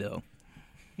TV though,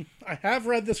 I have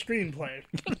read the screenplay.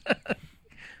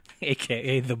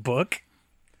 aka the book.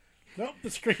 Nope, the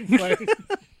screenplay.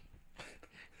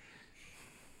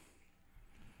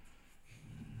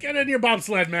 Get in your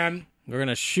bobsled, man. We're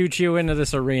gonna shoot you into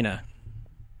this arena.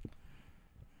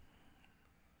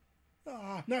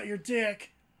 Ah, not your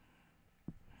dick.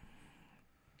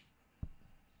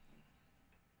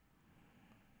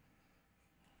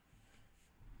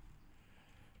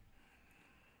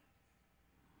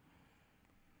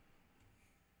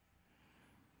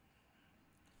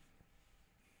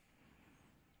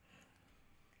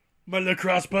 My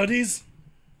lacrosse buddies.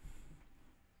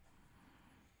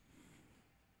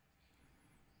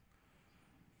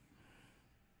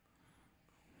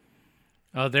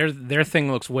 Oh, their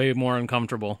thing looks way more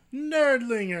uncomfortable.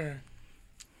 Nerdlinger.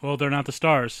 Well, they're not the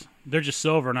stars. They're just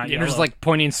silver, not They're yellow. just like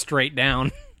pointing straight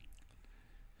down.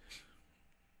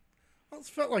 Well, it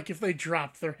felt like if they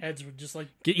dropped, their heads would just like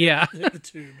Yeah. hit the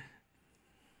tube.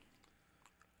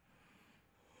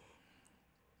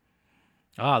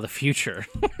 Ah, the future.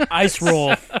 ice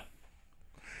roll.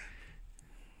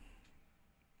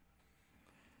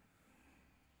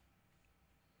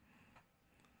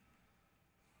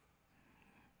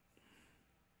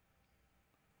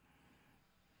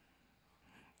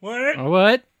 What?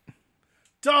 What?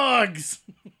 Dogs.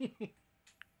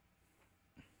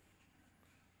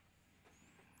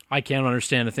 I can't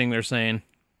understand a thing they're saying.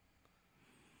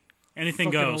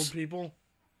 Anything Fucking goes. old people.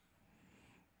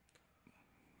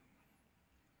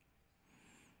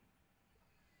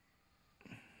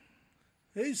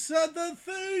 He said the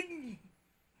thing.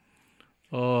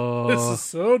 Oh, This is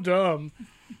so dumb.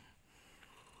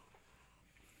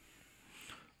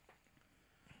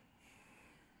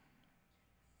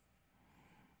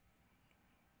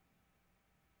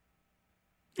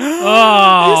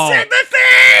 oh, Said the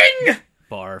thing.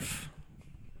 barf.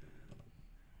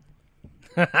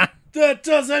 Da That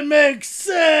doesn't make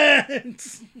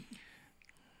sense.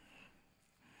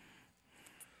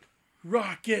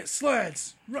 Rocket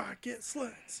sleds. Rocket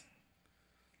sleds.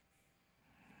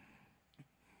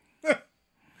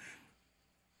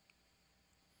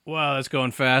 Wow, that's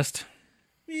going fast.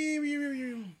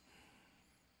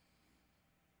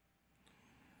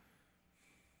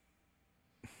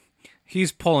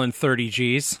 He's pulling 30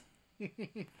 G's.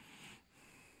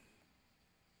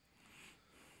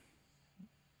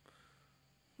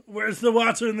 Where's the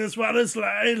water in this water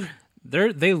slide?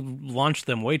 They launched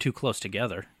them way too close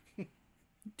together.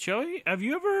 Joey, have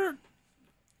you ever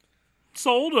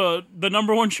sold the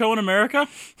number one show in America?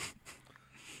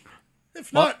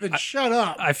 If not, then shut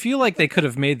up. I feel like they could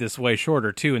have made this way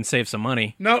shorter, too, and saved some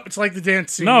money. No, it's like the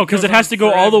dance scene. No, because goes it has on to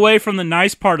go all the forever. way from the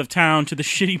nice part of town to the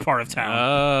shitty part of town.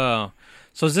 Oh.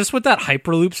 So is this what that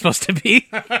Hyperloop's supposed to be?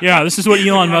 Yeah, this is what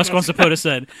Elon Musk wants to put us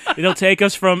in. It'll take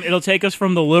us from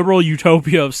the liberal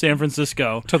utopia of San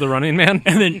Francisco To the Running Man?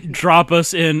 and then drop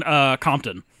us in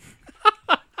Compton.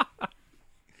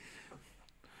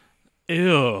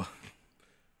 Ew.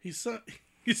 He's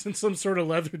in some sort of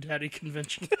leather daddy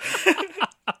convention.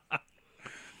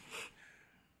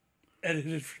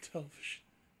 Edited for television.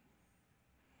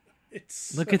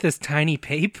 It's Look at this tiny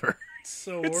paper.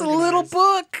 so It's a organized. little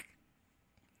book.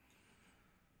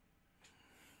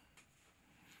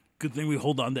 Good thing we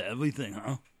hold on to everything,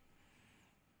 huh?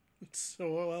 It's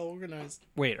so well organized.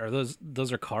 Wait, are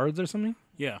those are cards or something?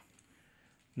 Yeah.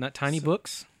 Not tiny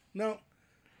books? No.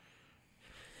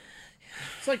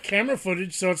 It's like camera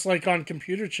footage, so it's like on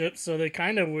computer chips, so they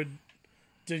kind of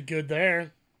did good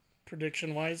there,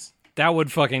 prediction wise. That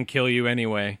would fucking kill you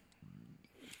anyway.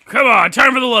 Come on,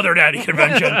 time for the Leather Daddy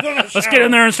convention. Let's get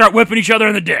in there and start whipping each other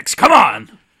in the dicks. Come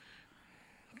on.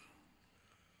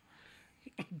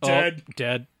 Dead. Oh,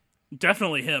 dead.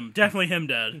 Definitely him. Definitely him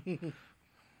dead.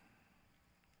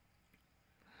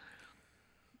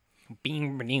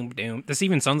 Bing, boom, boom. This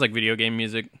even sounds like video game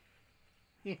music.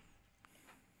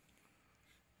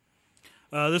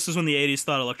 This is when the 80s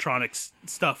thought electronics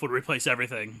stuff would replace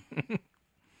everything.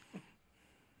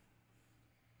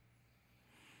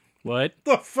 What?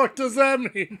 The fuck does that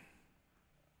mean?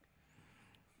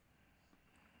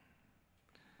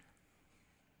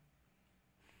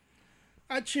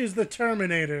 I choose the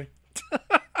Terminator.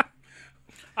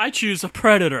 I choose a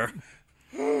Predator.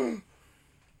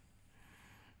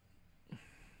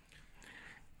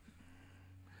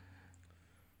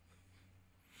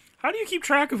 How do you keep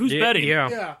track of who's betting? Yeah.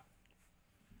 Yeah.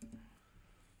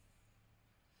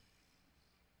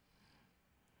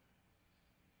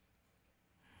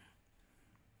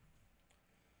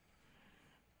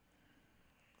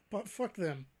 But fuck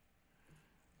them.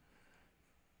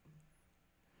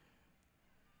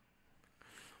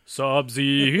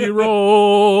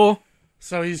 Sub-Zero.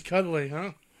 So he's cuddly,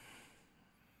 huh?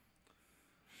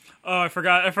 Oh, I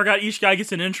forgot each guy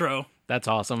gets an intro. That's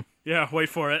awesome. Yeah, wait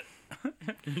for it.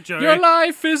 Joey. Your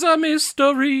life is a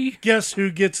mystery. Guess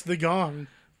who gets the gong?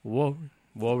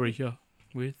 Warrior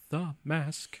with a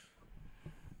mask.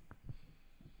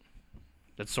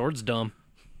 That sword's dumb.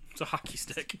 It's a hockey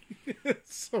stick.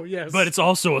 So yes. But it's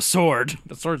also a sword.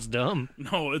 That sword's dumb.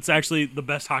 No, it's actually the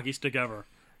best hockey stick ever.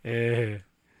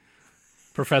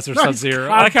 Professor Nice Sub-Zero.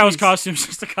 I like how his Codpiece. costume's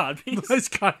just a codpiece. nice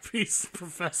codpiece,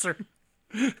 Professor.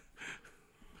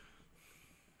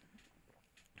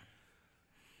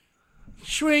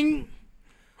 Swing.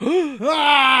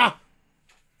 Ah!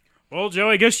 Well, Joe,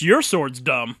 I guess your sword's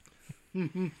dumb.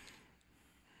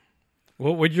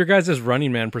 What would your guys'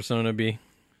 Running Man persona be?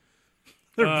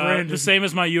 They're branded. The same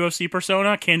as my UFC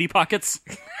persona, candy pockets.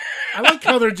 I like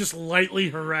how they're just lightly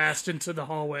harassed into the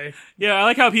hallway. Yeah, I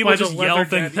like how people By the just yell leather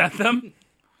things daddy. at them.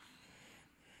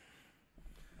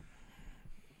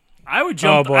 I would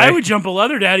jump. boy. I would jump a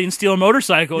leather daddy and steal a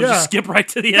motorcycle and Yeah. just skip right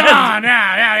to the end.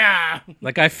 Yeah.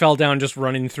 Like I fell down just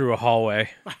running through a hallway.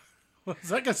 Is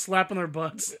that guy slapping their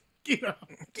butts? Get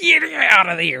Get out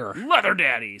of there. Leather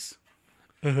daddies.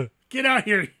 Get out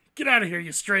here. Get out of here,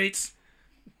 you straights.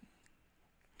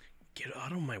 Get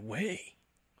out of my way.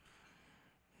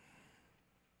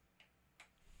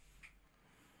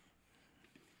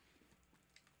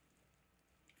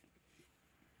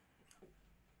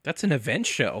 That's an event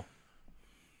show.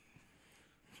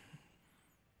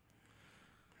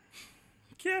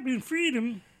 Cabin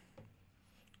freedom.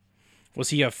 Was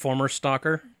he a former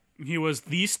stalker? He was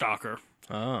the stalker.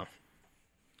 Oh.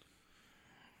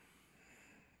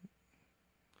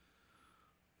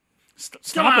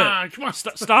 Stop it. Come on.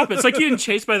 Stop it. It's like getting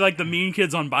chased by like the mean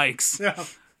kids on bikes. Yeah.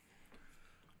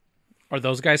 Are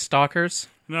those guys stalkers?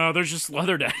 No, they're just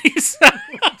leather daddies.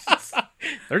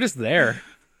 They're just there.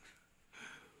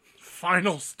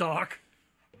 final stock.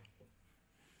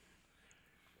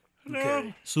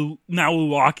 Okay. So now we're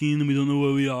walking and we don't know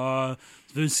where we are.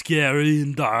 It's very scary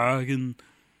and dark and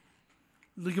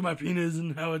Look at my penis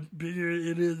and how bigger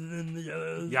it is than the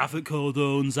others. Yaphet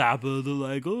Kotto and Zappa, they're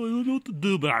like, oh, I don't know what to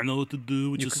do, but I know what to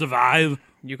do, which is survive.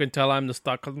 You can tell I'm the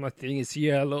stock because my thing is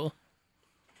yellow.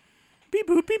 Beep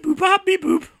boop, pop, beep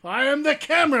boop. I am the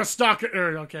camera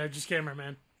stalker. Okay, just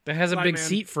cameraman. That has a Light big man.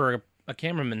 seat for a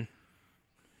cameraman,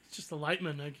 It's just a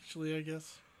lightman, actually, I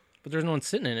guess. but there's no one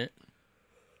sitting in it.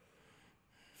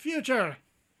 Future.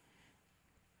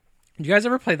 Did you guys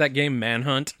ever play that game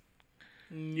Manhunt?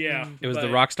 Yeah. It was the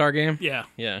Rockstar game? Yeah.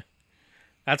 Yeah.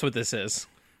 That's what this is.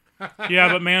 Yeah,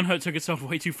 but Manhunt took itself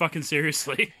way too fucking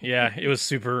seriously. Yeah, it was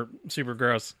super, super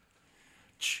gross.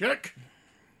 Check.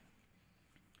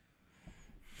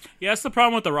 Yeah, that's the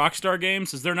problem with the Rockstar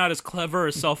games, is they're not as clever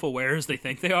or self-aware as they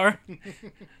think they are.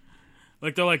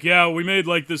 Like, they're like, yeah, we made,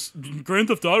 like, this Grand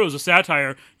Theft Auto is a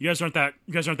satire. You guys aren't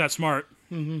that smart.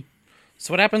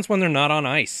 So what happens when they're not on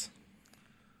ice?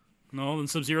 No, then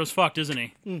Sub-Zero's fucked, isn't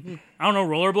he? I don't know,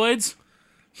 rollerblades?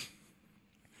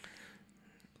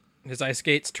 His ice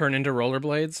skates turn into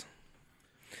rollerblades?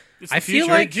 It's I the feel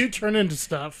future. like- They do turn into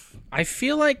stuff. I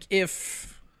feel like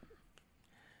if...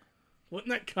 Wouldn't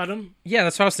that cut him? Yeah,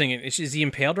 that's what I was thinking. Is he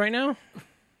impaled right now?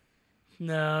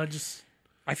 No, just...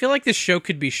 I feel like this show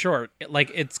could be short.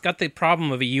 It's got the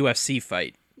problem of a UFC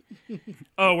fight.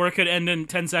 Oh, where it could end in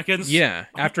 10 seconds? Yeah,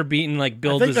 after beating, I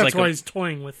build think is that's like why a... he's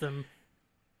toying with them.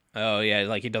 Oh, yeah,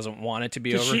 like he doesn't want it to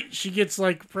be 'Cause over. She gets,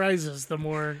 prizes the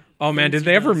more... Oh, man, things did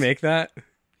they he ever does. make that?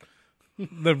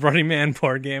 The Running Man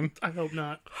board game? I hope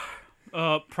not.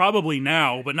 Probably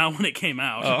now, but not when it came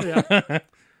out. Yeah.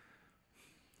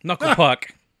 Knuckle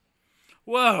Puck.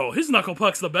 Whoa, his knuckle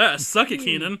puck's the best. Suck it,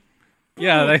 Keenan.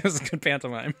 Yeah, that was a good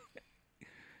pantomime.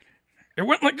 It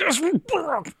went like this.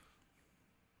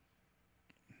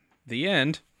 The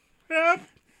end. Help!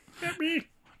 Help me!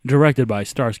 Directed by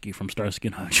Starsky from Starsky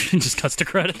and Hutch. It just cuts to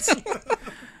credits.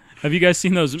 Have you guys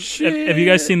seen those? Have you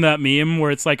guys seen that meme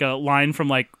where it's like a line from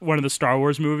like one of the Star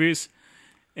Wars movies,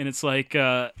 and it's like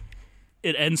it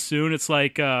ends soon. It's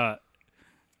like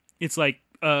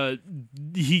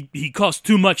he cost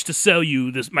too much to sell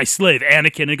you, this my slave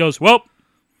Anakin. And it goes, well,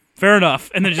 fair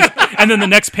enough. And then and then the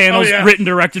next panel's Oh, yeah. written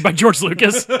directed by George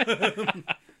Lucas.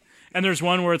 And there's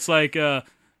one where it's like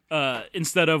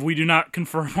instead of we do not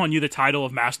confirm on you the title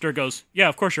of master, it goes, yeah,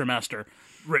 of course you're a master.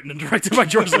 Written and directed by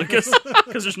George Lucas,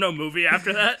 because there's no movie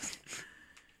after that.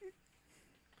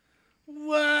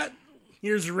 What?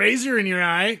 Here's a razor in your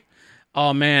eye.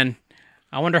 Oh, man.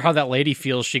 I wonder how that lady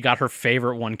feels she got her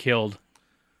favorite one killed.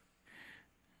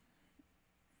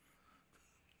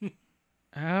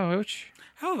 Ouch.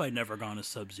 How have I never gone to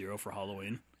Sub-Zero for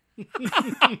Halloween?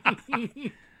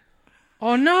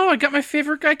 Oh, no, I got my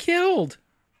favorite guy killed.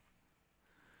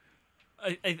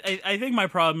 I think my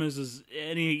problem is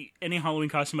any Halloween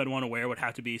costume I'd want to wear would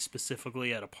have to be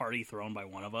specifically at a party thrown by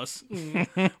one of us. Where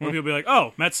people be like,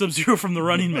 oh, Matt Sub-Zero from The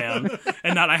Running Man.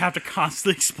 And not I have to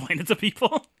constantly explain it to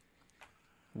people.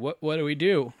 What do we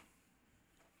do?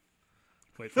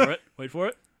 Wait for it. Wait for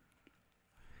it.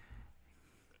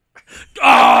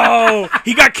 Oh!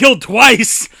 He got killed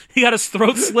twice! He got his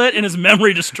throat slit and his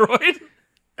memory destroyed.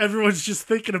 Everyone's just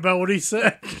thinking about what he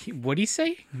said. What'd he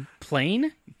say?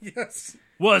 Plane? Yes.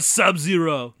 Was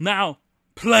Sub-Zero. Now,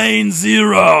 Plane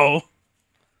Zero.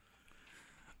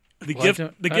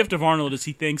 The gift of Arnold is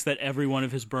he thinks that every one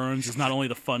of his burns is not only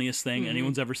the funniest thing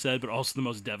anyone's ever said, but also the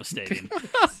most devastating.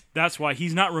 That's why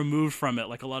he's not removed from it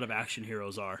like a lot of action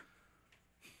heroes are.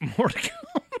 More to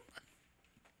come.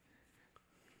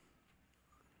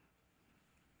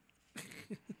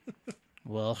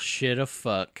 Well, shit a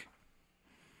fuck.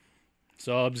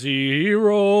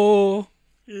 Sub-Zero.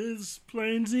 Is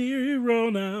Plane Zero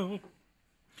now.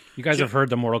 You guys have heard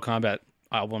the Mortal Kombat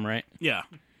album, right? Yeah.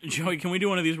 Joey, can we do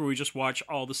one of these where we just watch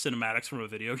all the cinematics from a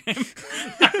video game?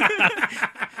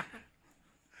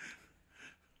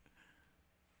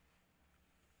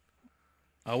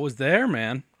 I was there,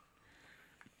 man.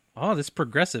 Oh, this is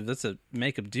progressive. That's a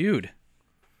makeup dude.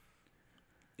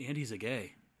 And he's a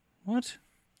gay. What?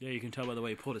 Yeah, you can tell by the way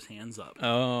he pulled his hands up.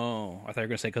 Oh, I thought you were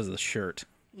going to say because of the shirt.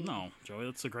 No, Joey,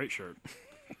 that's a great shirt.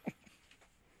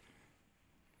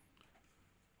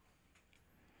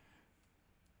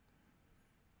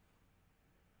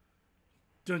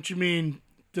 Don't you mean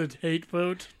the hate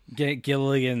boat?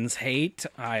 Gilligan's Hate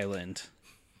Island.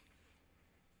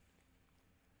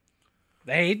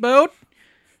 The Hate Boat?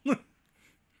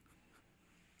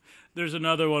 There's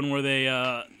another one where they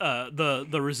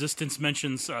the Resistance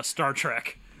mentions Star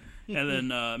Trek, and then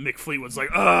Mick Fleetwood's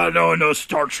like, "No one knows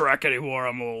Star Trek anymore.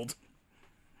 I'm old."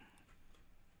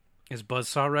 Is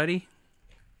Buzzsaw ready?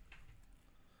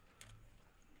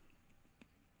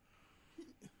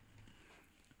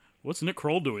 What's Nick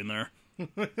Kroll doing there?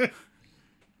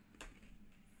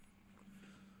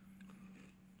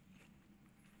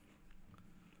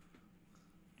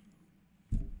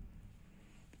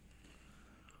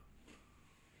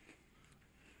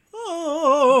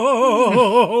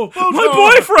 Oh,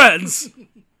 My boyfriends!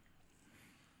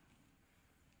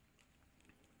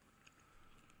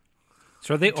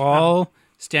 So are they all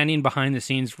standing behind the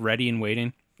scenes, ready and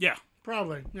waiting? Yeah.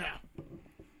 Probably, yeah.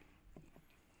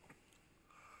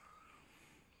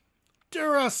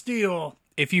 Durasteel.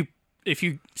 If you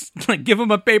like give him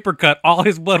a paper cut, all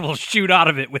his blood will shoot out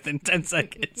of it within 10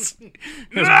 seconds.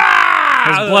 His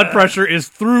blood pressure is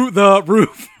through the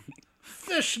roof.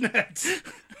 Fishnets.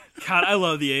 God, I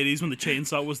love the 80s when the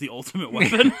chainsaw was the ultimate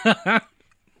weapon.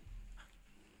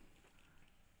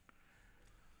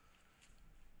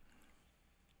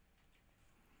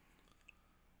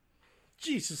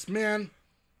 Jesus, man.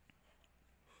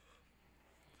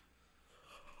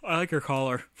 I like her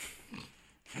collar.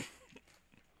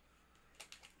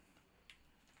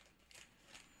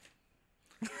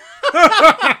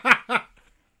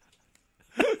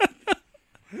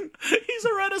 He's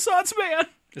a Renaissance man.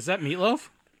 Is that Meatloaf?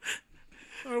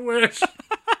 I wish.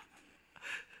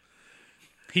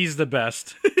 He's the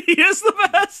best. He is the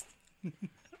best.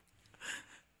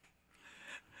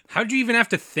 How'd you even have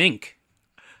to think?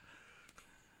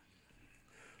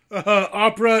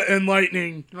 Opera and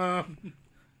lightning.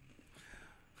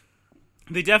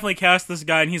 They definitely cast this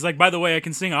guy, and he's like, by the way, I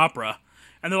can sing opera.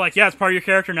 And they're like, yeah, it's part of your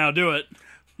character now, do it.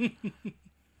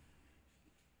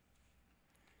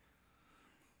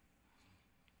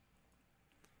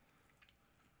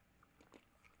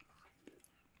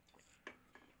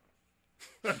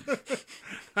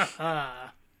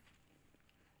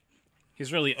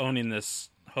 He's really owning this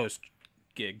host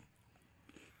gig.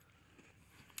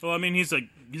 Well, I mean, he's a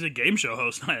game show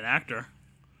host, not an actor.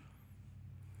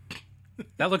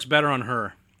 That looks better on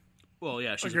her. Well,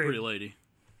 yeah, she's Agreed. a pretty lady.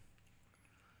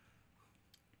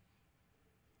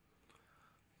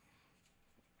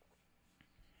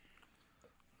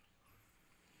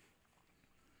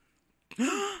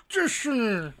 Just.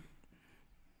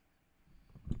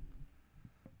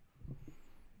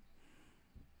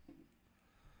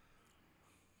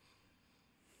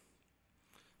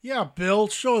 Yeah, Bill,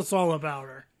 show us all about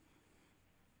her.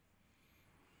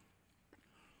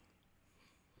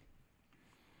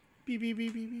 Beep, beep,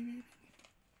 beep, beep, beep,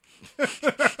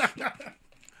 beep.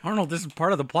 Arnold, this is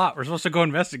part of the plot. We're supposed to go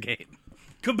investigate.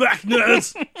 Come back,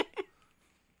 nerds!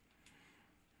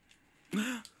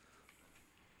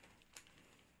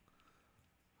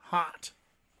 Hot.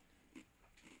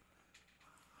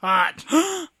 Hot.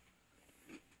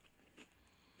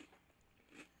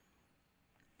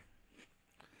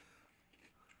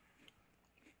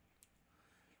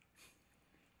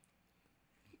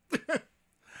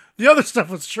 The other stuff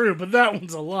was true, but that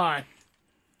one's a lie.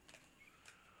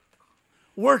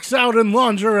 Works out in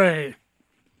lingerie.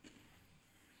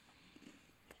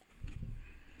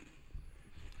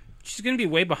 She's going to be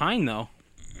way behind, though.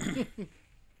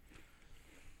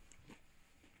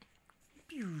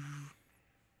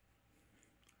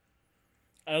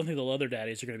 I don't think the leather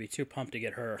daddies are going to be too pumped to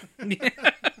get her.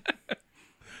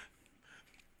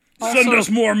 Send us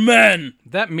more men!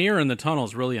 That mirror in the tunnel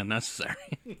is really unnecessary.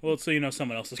 Well, so you know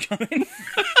someone else is coming.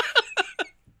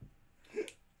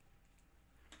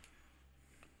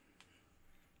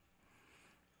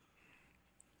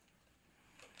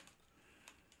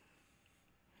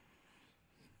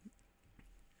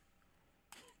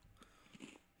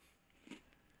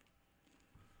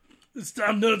 It's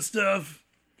time nerd stuff.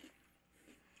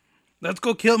 Let's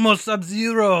go kill more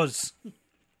Sub-Zeros.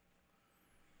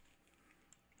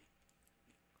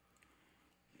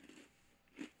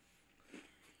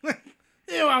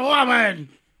 You a woman!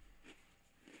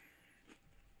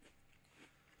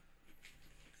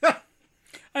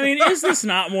 I mean, is this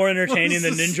not more entertaining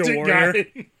than This is Ninja stick Warrior?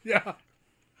 guy. Yeah.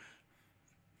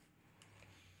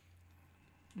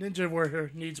 Ninja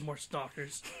Warrior needs more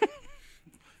stalkers.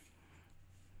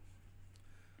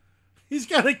 He's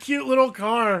got a cute little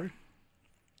car.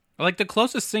 Like, the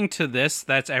closest thing to this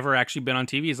that's ever actually been on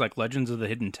TV is, like, Legends of the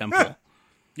Hidden Temple.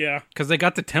 Yeah. Because they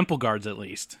got the temple guards, at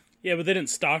least. Yeah, but they didn't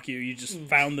stalk you. You just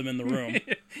found them in the room.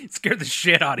 It scared the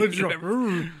shit out of you.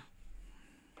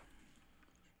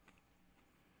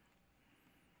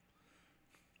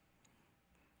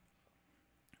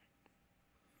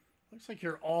 Looks like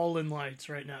you're all in lights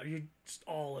right now. You're just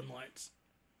all in lights.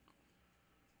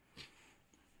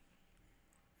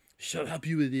 Shut up,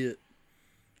 you idiot.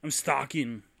 I'm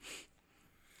stalking.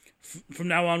 From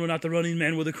now on, we're not the running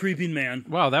man, we're the creeping man.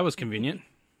 Wow, that was convenient.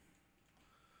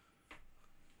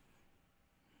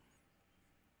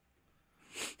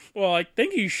 Well, I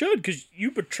think you should, because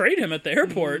you betrayed him at the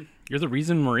airport. You're the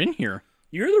reason we're in here.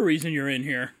 You're the reason you're in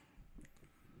here.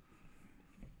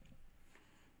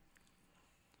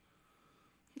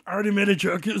 I already made a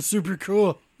joke. It was super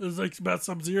cool. It was like about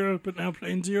Sub-Zero, but now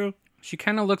Plane Zero. She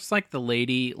kind of looks like the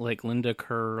lady, like Linda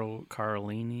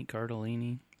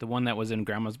Cardellini, the one that was in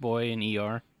Grandma's Boy in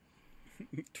ER.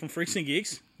 From Freaks and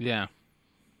Geeks? Yeah.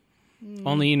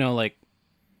 Only, you know, like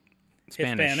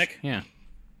Spanish. Hispanic. Yeah.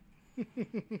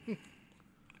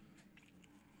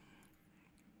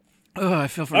 Oh, I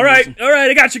feel for All right,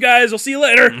 I got you guys. I'll see you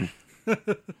later.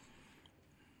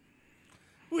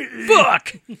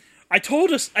 Fuck! I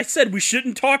said we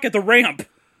shouldn't talk at the ramp.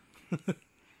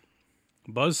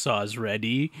 Buzzsaw's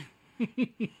ready.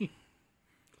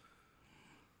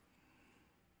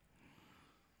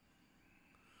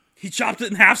 He chopped it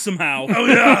in half somehow. Oh,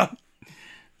 yeah.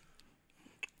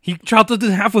 He chopped it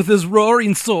in half with his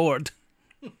roaring sword.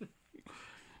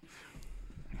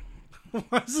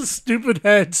 Why is a stupid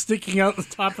head sticking out the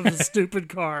top of a stupid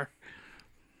car?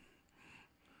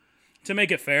 To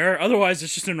make it fair, otherwise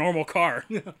it's just a normal car.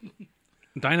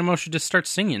 Dynamo should just start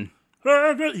singing.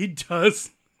 He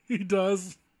does. He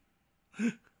does.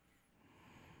 All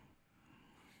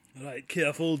right,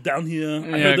 careful down here. I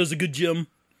Yeah. heard there's a good gym.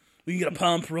 We can get a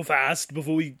pump real fast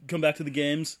before we come back to the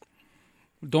games.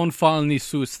 Don't fall in these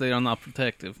suits, they are not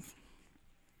protective.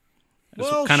 I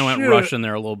just Well, kind of went shit. Russian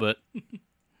there a little bit.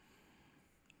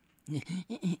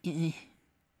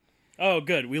 Oh,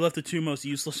 good. We left the two most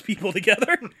useless people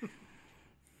together.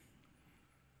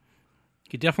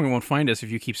 You definitely won't find us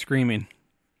if you keep screaming.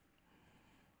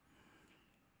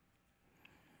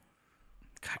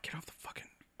 God, get off the fucking...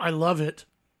 I love it.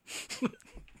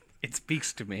 It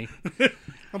speaks to me.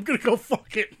 I'm gonna go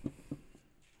fuck it.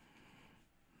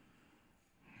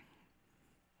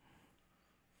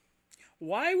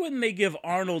 Why wouldn't they give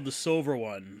Arnold the silver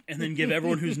one and then give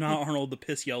everyone who's not Arnold the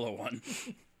piss yellow one?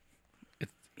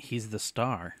 He's the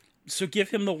star. So give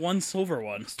him the one silver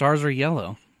one. Stars are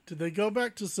yellow. Did they go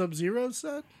back to Sub-Zero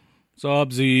set?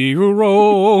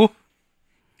 Sub-Zero!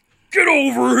 Get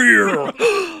over here!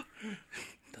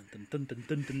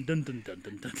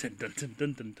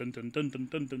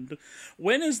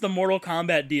 When is the Mortal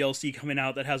Kombat DLC coming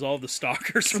out that has all the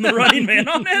stalkers from the Running Man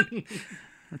on it?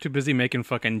 We're too busy making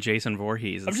fucking Jason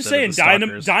Voorhees. I'm just instead saying, of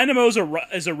the stalkers. Dynamo's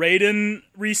is a Raiden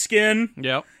reskin,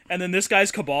 Yep. and then this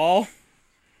guy's Cabal.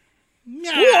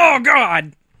 Oh,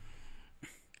 God!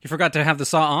 You forgot to have the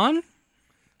saw on?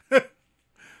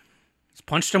 Just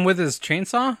punched him with his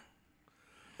chainsaw?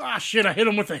 Ah, shit, I hit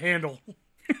him with the handle.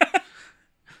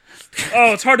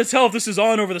 Oh, it's hard to tell if this is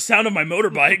on over the sound of my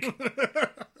motorbike.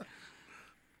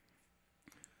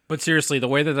 But seriously, the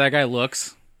way that guy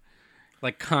looks,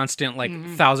 like constant, like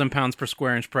 1,000 pounds per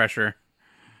square inch pressure.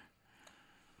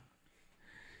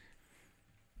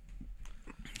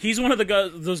 He's one of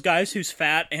those guys who's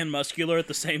fat and muscular at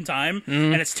the same time,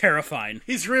 and it's terrifying.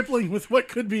 He's rippling with what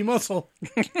could be muscle.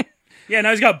 Yeah,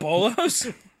 now he's got bolos.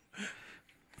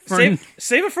 Save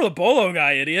it for the bolo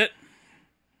guy, idiot.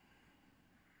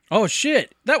 Oh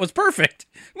shit, that was perfect.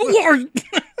 Lord.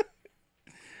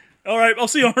 All right, I'll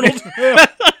see Arnold.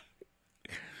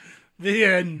 The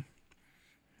end.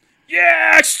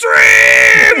 Yeah,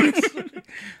 extreme!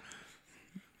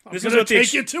 This is Gonna what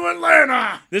take you to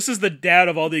Atlanta. This is the dad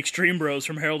of all the extreme bros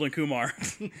from Harold and Kumar.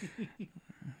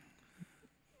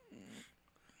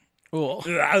 Cool.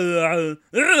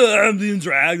 I'm being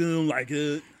dragged. I don't like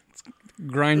it.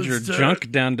 Grind your It's,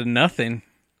 junk down to nothing.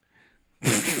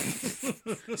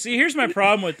 See, here's my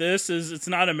problem with this: is it's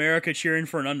not America cheering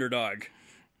for an underdog.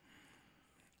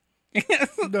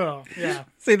 No, yeah.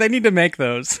 See, they need to make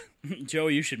those. Joe,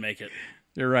 you should make it.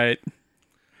 You're right.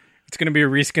 It's going to be a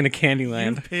reskin of You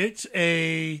Candyland. picked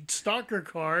a stalker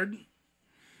card.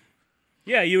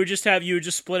 Yeah, you would just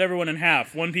split everyone in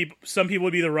half. Some people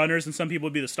would be the runners, and some people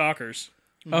would be the stalkers.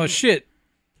 Oh, shit.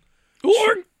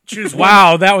 Lord. Choose one.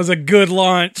 Wow, that was a good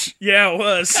launch. Yeah, it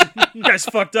was. You guys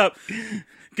fucked up.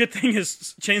 Good thing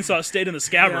his chainsaw stayed in the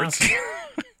scabbards.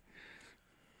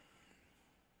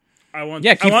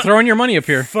 Yeah, keep throwing your money up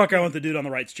here. Fuck, I want the dude on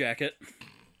the right's jacket.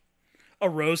 A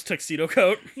rose tuxedo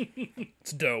coat.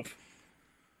 It's dope.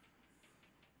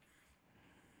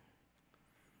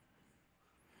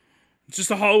 It's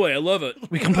just a hallway. I love it.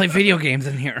 We can play video games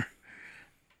in here.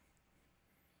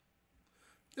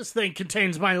 This thing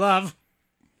contains my love.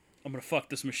 I'm gonna fuck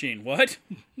this machine. What?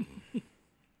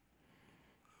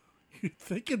 You'd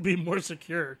think it'd be more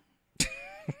secure.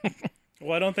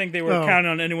 Well, I don't think they were Oh. counting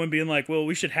on anyone being like, well,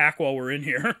 we should hack while we're in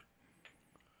here.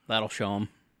 That'll show him.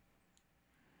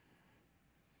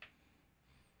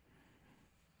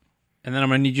 And then I'm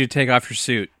going to need you to take off your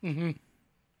suit.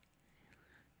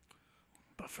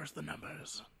 But first the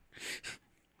numbers.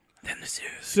 Then the suit.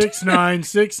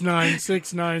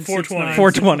 696969 420.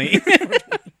 420.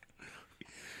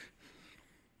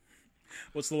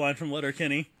 What's the line from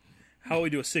Letterkenny? How about we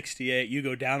do a 68? You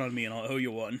go down on me and I'll owe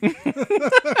you one.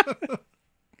 Are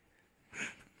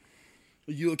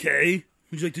you okay?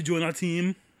 Would you like to join our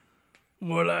team?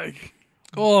 More like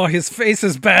Oh, his face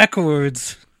is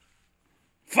backwards.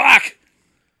 Fuck!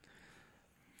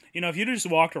 You know, if you just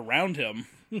walked around him,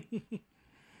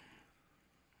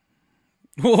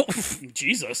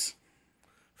 Jesus.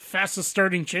 fastest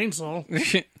starting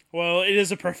chainsaw. Well, it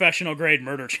is a professional grade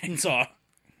murder chainsaw.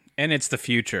 And it's the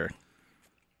future.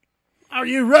 Are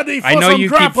you ready for I know some you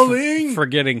grappling? keep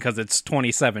forgetting because it's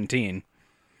 2017.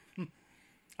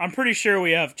 I'm pretty sure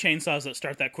we have chainsaws that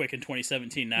start that quick in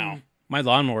 2017 now. My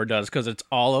lawnmower does because it's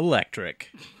all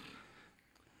electric.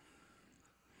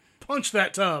 Punch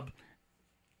that tub.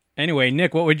 Anyway,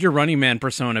 Nick, what would your Running Man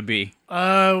persona be?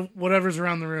 Whatever's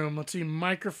around the room. Let's see.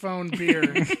 Microphone,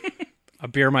 beer. A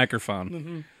beer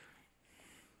microphone.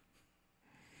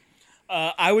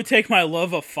 I would take my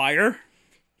love of fire.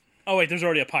 Oh, wait, there's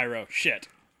already a pyro. Shit.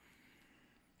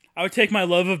 I would take my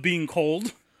love of being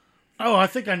cold Oh, I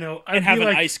think I know. and have an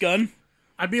ice gun.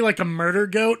 I'd be like a murder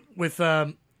goat with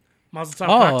Mazel Tov Oh.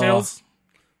 cocktails.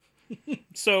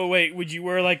 So, wait, would you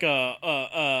wear like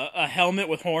a helmet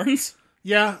with horns?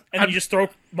 Yeah. And you just throw I'd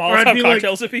Molotov be like-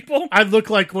 cocktails at people? I'd look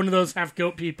like one of those half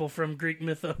goat people from Greek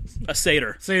mythos. A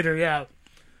satyr. Seder, yeah.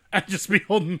 I'd just be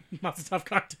holding Mazel Tov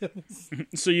cocktails.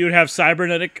 So you would have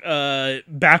cybernetic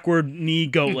backward knee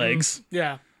goat legs,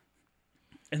 Yeah.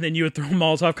 and then you would throw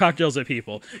Molotov cocktails at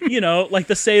people. You know, like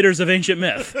the satyrs of ancient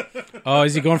myth. Oh,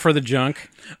 is he going for the junk?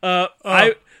 No,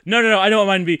 I know what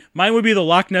mine would be. Mine would be the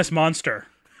Loch Ness Monster.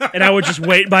 And I would just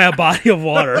wait by a body of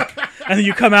water. And then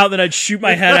you come out, then I'd shoot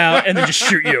my head out, and then just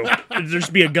shoot you. There'd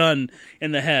just be a gun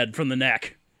in the head from the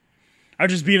neck.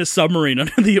 I'd just be in a submarine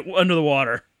under the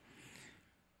water.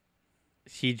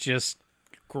 He just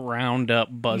ground up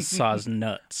Buzzsaw's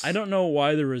nuts. I don't know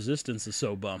why the resistance is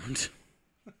so bummed.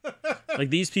 Like,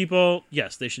 these people,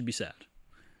 yes, they should be sad.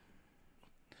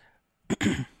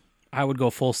 I would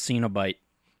go full Cenobite.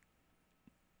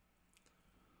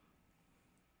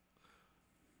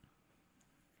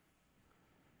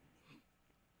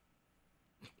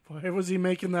 Why was he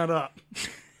making that up?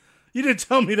 You didn't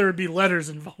tell me there would be letters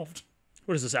involved.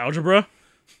 What is this, algebra?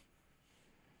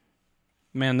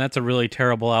 Man, that's a really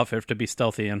terrible outfit to be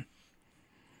stealthy in.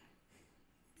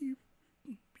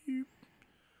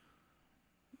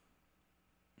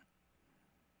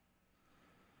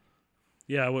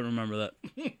 Yeah, I wouldn't remember that.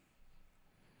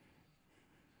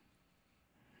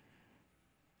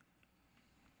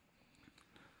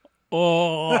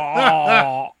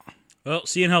 Oh, Well,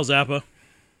 see you in hell, Zappa.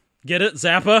 Get it,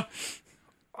 Zappa?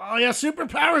 Oh, yeah,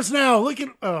 superpowers now. Look at...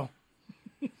 Oh.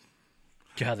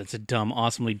 God, that's a dumb,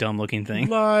 awesomely dumb looking thing.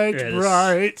 Light It is.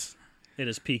 bright. It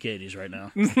is peak 80s right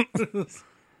now.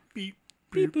 Beep,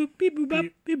 Beep boop, beep boop, bop,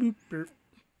 beep boop.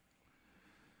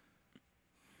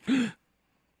 beep.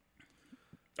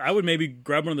 I would maybe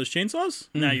grab one of those chainsaws.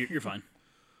 Nah, you're fine.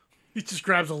 He just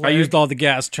grabs a leg. I used all the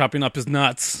gas chopping up his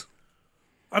nuts.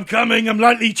 I'm coming. I'm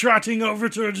lightly trotting over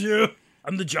towards you.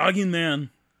 I'm the jogging man.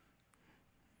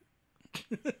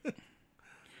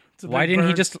 It's a Why big didn't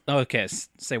he bird. just... Okay,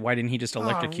 say why didn't he just Ah,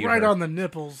 electrocute right her? on the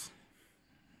nipples.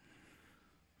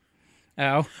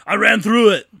 Ow. I ran through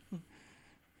it.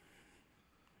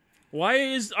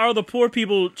 Why are the poor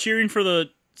people cheering for the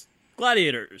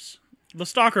gladiators? The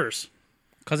stalkers?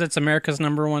 Because it's America's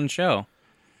 #1 show.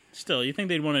 Still, you think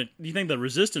they'd want to... You think the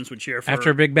resistance would cheer for...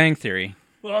 After Big Bang Theory.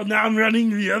 Well, now I'm running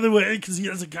the other way because he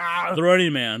has a car. The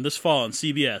Running Man, this fall on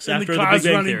CBS. And after the the car's Big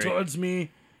Bang running Theory. towards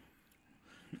me.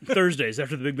 Thursdays,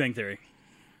 after the Big Bang Theory.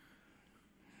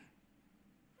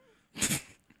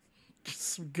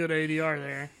 Some good ADR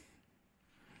there.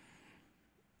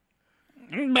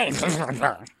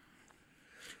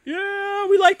 Yeah,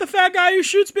 we like the fat guy who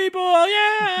shoots people.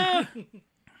 Yeah.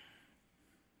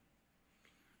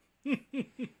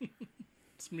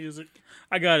 It's music.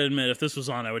 I gotta admit, if this was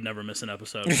on, I would never miss an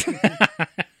episode.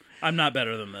 I'm not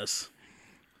better than this.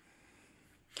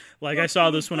 Like, I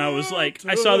saw this when I was like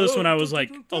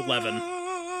 11,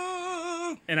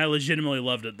 and I legitimately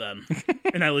loved it then,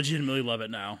 and I legitimately love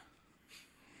it now.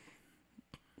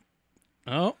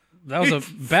 Oh, that was a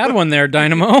bad one there,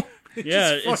 Dynamo.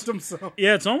 Yeah, Just fucked himself.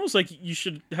 yeah, it's almost like you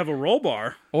should have a roll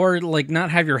bar. Or, like,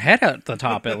 not have your head at the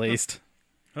top, at least.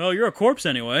 Oh, you're a corpse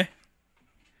anyway.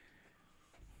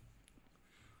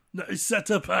 Nice set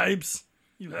of pipes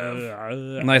you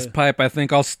have. Nice pipe. I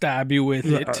think I'll stab you with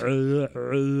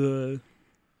it.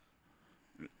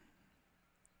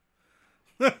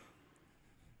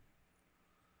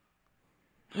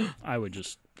 I would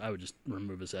just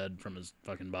remove his head from his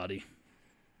fucking body.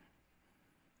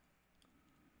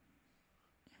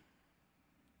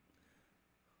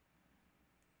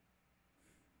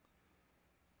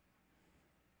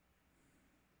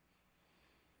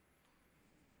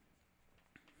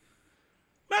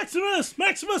 Maximus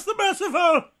the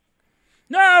Merciful!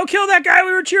 No, kill that guy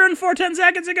we were cheering for 10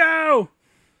 seconds ago!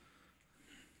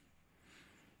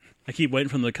 I keep waiting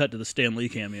for them to cut to the Stan Lee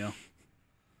cameo.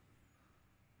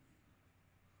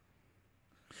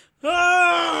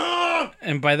 Ah!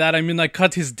 And by that, I mean I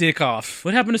cut his dick off.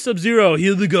 What happened to Sub-Zero? He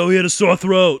had to go. He had a sore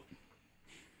throat.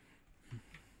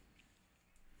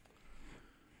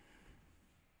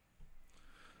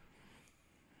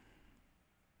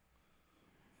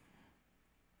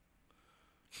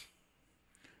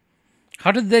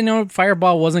 How did they know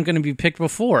Fireball wasn't going to be picked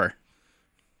before?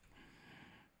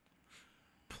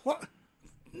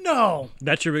 No.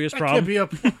 That's your biggest That problem?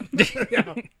 can't be a...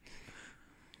 Yeah.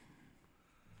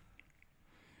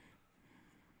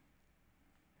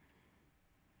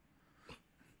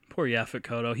 Poor Yaphet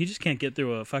Kotto. He just can't get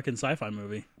through a fucking sci-fi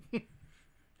movie.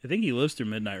 I think he lives through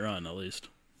Midnight Run, at least.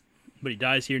 But he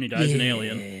dies here and he dies in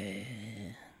Alien.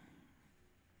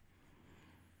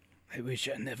 I wish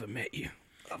I never met you.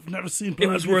 I've never seen It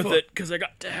blood was worth before. it, because I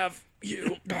got to have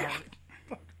you.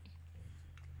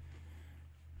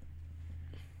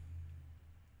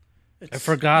 I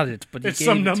forgot it, but It's you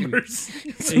some gave it to me. numbers.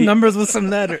 Some numbers with some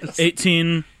letters.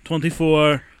 18,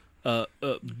 24,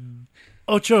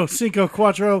 Ocho, cinco,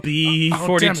 cuatro. B,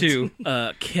 Oh, damn it. 42.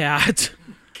 cat,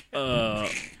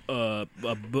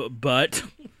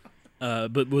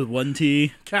 but with one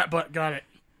T. Cat butt, got it.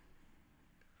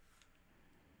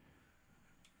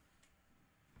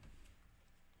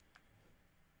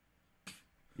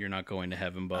 You're not going to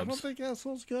heaven, I don't Bubs. think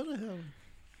assholes go to him.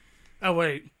 Oh,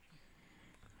 wait.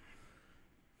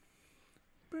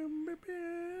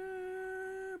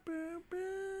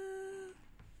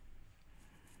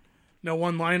 No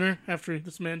one-liner after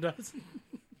this man dies.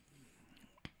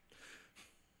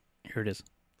 Here it is.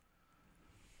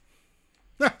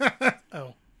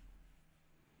 Oh.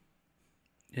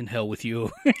 In hell with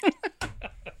you.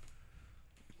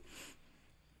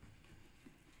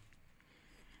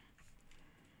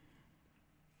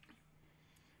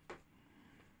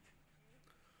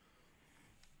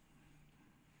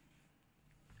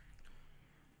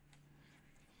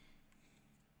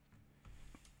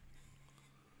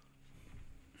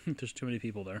 There's too many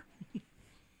people there.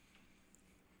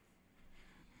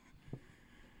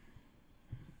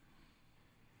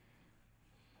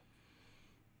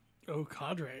 Oh,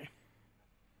 cadre.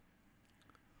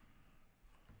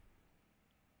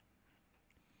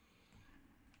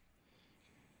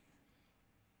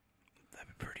 That'd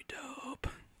be pretty dope.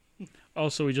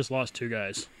 Also, we just lost 2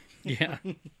 guys. Yeah.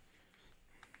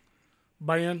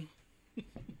 Bayan.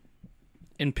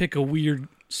 And pick a weird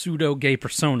pseudo-gay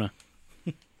persona.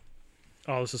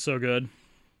 Oh, this is so good.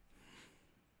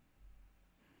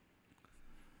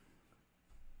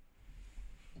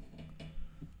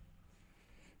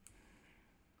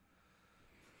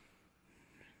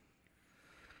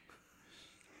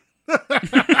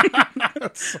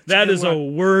 That is a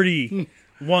wordy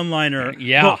one-liner.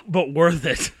 Yeah. But worth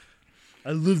it.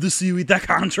 I love to see you eat that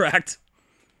contract.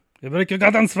 Right my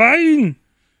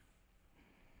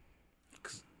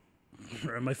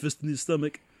Ram my fist in his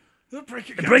stomach. Break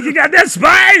your Break your goddamn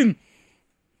spine!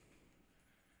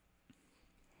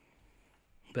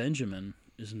 Benjamin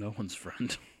is no one's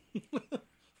friend.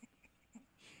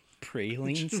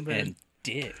 pralines and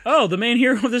dick. Oh, the main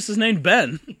hero of this is named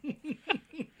Ben.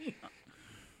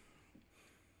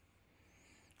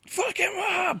 Fuck him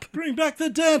up! Bring back the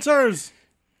dancers!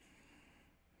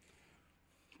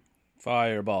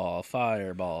 Fireball,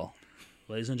 fireball.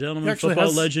 Ladies and gentlemen, He actually football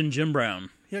has- legend Jim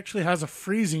Brown. He actually has a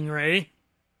freezing ray.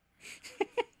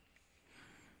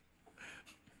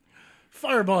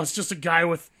 Fireball is just a guy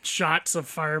with shots of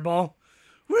fireball.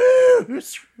 Woo!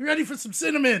 It's ready for some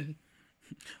cinnamon.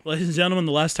 Ladies and gentlemen,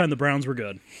 the last time the Browns were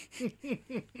good.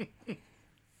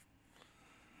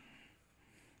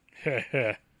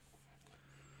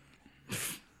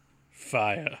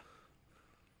 Fire.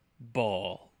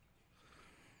 Ball.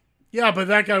 Yeah, but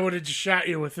that guy would have just shot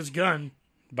you with his gun.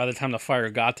 By the time the fire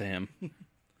got to him. Is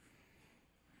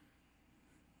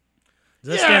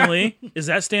that Yeah. Stan Lee? Is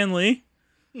that Stan Lee?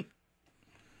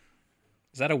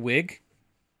 Is that a wig?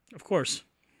 Of course.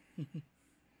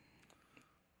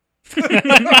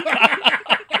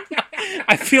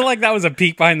 I feel like that was a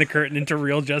peek behind the curtain into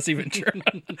real Jesse Ventura.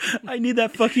 I need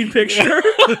that fucking picture.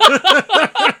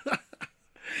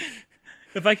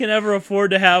 If I can ever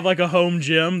afford to have like a home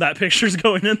gym, that picture's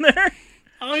going in there.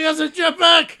 Oh, he has a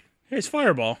jetpack. Hey, it's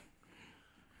Fireball.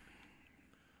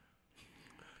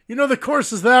 You know the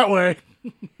course is that way.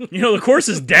 You know, the course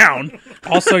is down.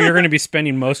 Also, you're going to be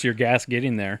spending most of your gas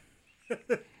getting there.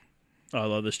 Oh, I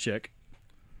love this chick.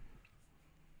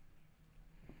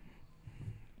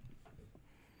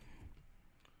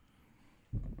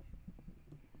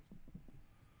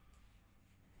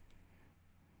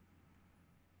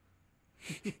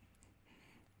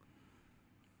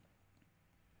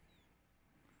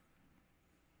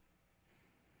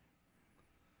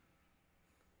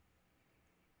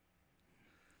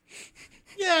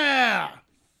 Yeah.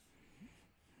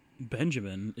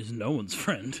 Benjamin is no one's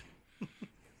friend.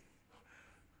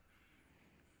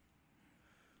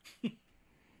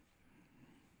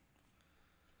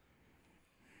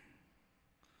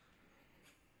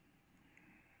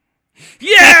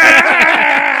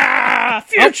 Yeah!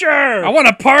 Future! I want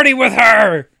to party with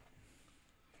her!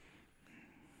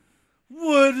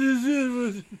 What is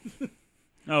it?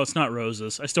 Oh, it's not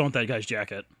roses. I still want that guy's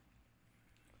jacket.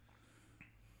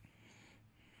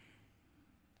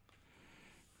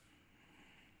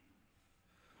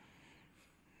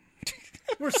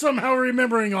 We're somehow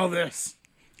remembering all this.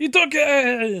 You took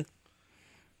it!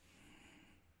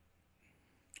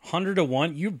 100 to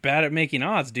 1? You're bad at making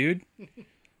odds, dude.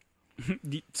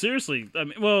 Seriously.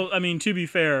 I mean, to be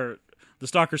fair, the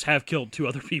stalkers have killed 2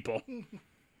 other people.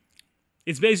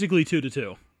 It's basically 2 to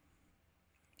 2.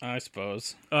 I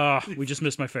suppose. We just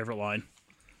missed my favorite line.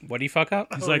 What do you fuck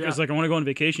up? He's like, I want to go on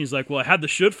vacation. He's like, well, I had the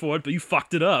shit for it, but you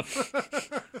fucked it up.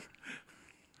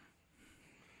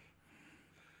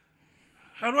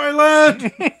 How do I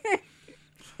land?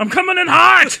 I'm coming in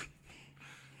hot!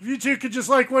 If you two could just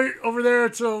like wait over there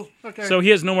until okay. So he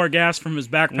has no more gas from his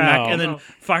backpack, No. and then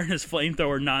firing his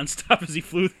flamethrower nonstop as he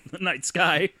flew through the night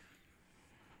sky.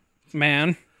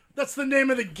 Man. That's the name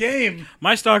of the game.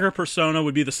 My stalker persona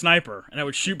would be the sniper, and I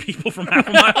would shoot people from half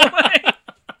a mile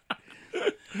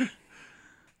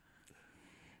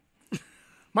away.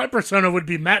 My persona would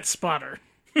be Matt Spotter.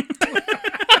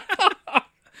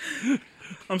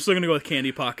 I'm still going to go with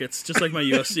candy pockets, just like my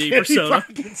UFC persona.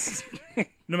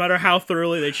 No matter how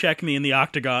thoroughly they check me in the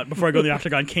octagon, before I go in the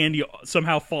octagon, candy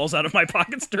somehow falls out of my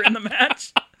pockets during the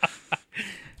match.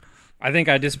 I think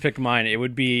I just picked mine. It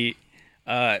would be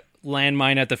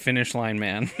landmine at the finish line,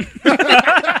 man.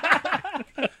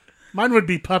 Mine would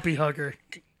be Puppy Hugger.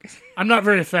 I'm not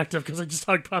very effective because I just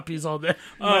hug puppies all day.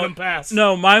 Let them pass.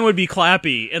 No, mine would be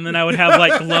Clappy, and then I would have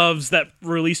like gloves that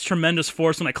release tremendous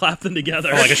force when I clap them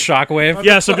together. Like a shockwave.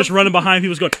 Yeah, so I'm just running behind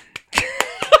people going,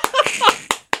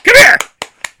 Come here!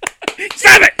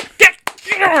 Stop it! Get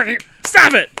over here!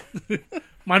 stop it!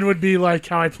 Mine would be like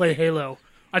how I play Halo.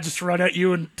 I just run at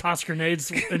you and toss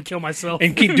grenades and kill myself.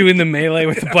 And keep doing the melee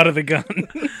with the butt of the gun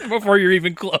before you're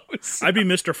even close. I'd be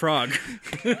Mr. Frog.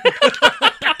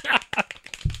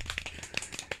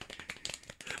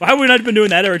 Why would I have been doing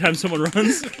that every time someone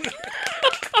runs?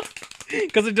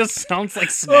 Because it just sounds like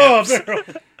snaps. Oh,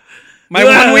 My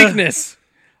one weakness.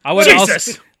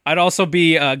 Jesus! I'd also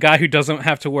be a guy who doesn't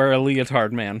have to wear a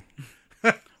leotard, man.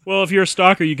 Well, if you're a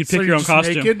stalker, you could pick so your you're own just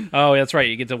costume. naked? Oh, that's right.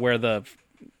 You get to wear the...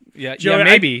 Yeah, Joey, yeah,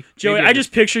 maybe. Joey, Maybe I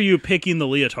just picture you picking the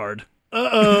leotard.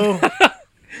 Uh-oh.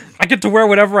 I get to wear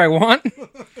whatever I want.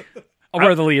 I'll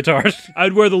wear the leotard.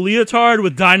 I'd wear the leotard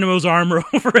with Dynamo's armor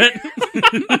over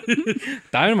it.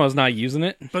 Dynamo's not using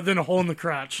it. But then a hole in the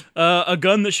crotch. A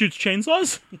gun that shoots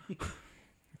chainsaws?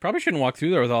 Probably shouldn't walk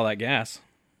through there with all that gas.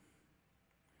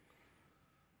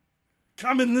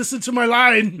 Come and listen to my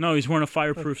line. No, he's wearing a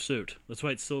fireproof suit. That's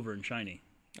why it's silver and shiny.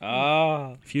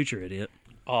 Ah. Future idiot.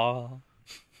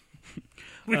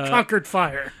 We conquered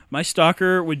fire. My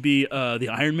stalker would be the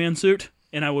Iron Man suit,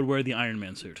 and I would wear the Iron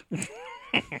Man suit.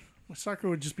 My stalker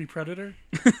would just be Predator.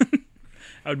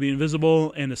 I would be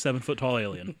invisible and a 7-foot tall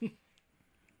alien.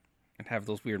 And have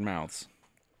those weird mouths.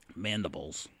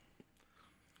 Mandibles.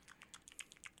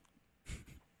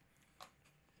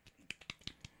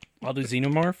 I'll do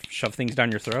xenomorph. Shove things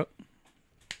down your throat.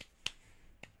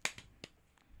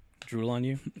 Drool on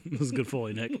you. This is good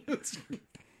Foley, Nick.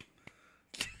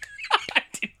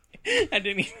 I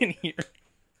didn't even hear.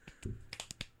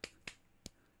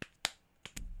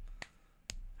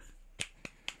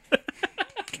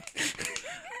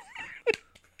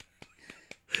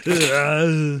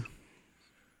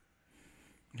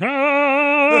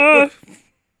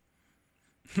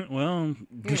 Well,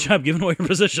 good job giving away your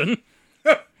position.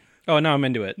 Oh, now I'm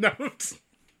into it. No.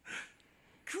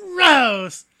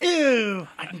 Gross. Ew.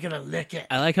 I'm gonna lick it.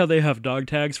 I like how they have dog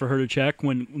tags for her to check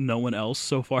when no one else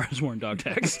so far has worn dog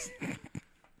tags.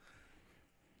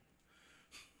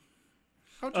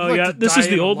 How'd you Oh like yeah, to this die is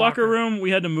in the a old locker room.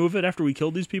 We had to move it after we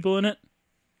killed these people in it.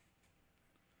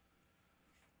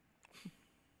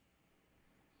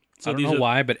 So I don't these know are-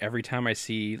 why, but every time I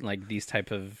see like these type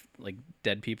of like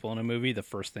dead people in a movie, the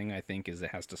first thing I think is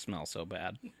it has to smell so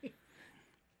bad.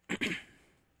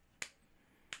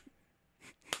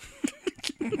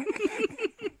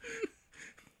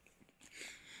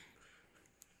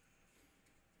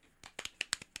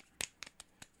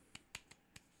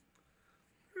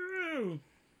 Ew.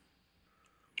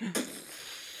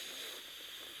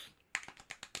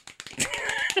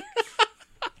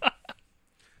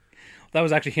 That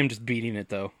was actually him just beating it,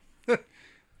 though.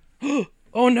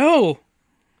 Oh no!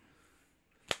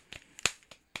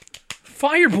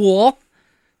 Fireball!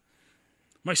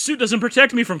 My suit doesn't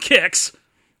protect me from kicks.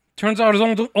 Turns out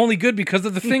it's only good because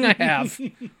of the thing I have.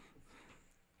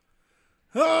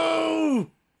 Oh!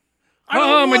 I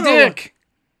Oh, don't my wanna- dick!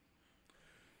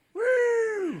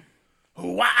 Woo!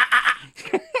 Wah!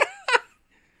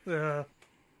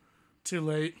 Too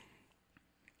late.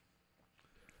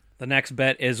 The next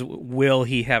bet is, will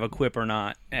he have a quip or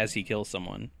not as he kills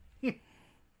someone?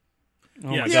 Oh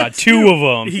my Yes. god, Yes, two of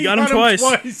them! He got him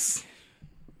twice.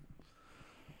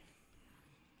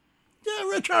 Yeah,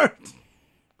 Richard.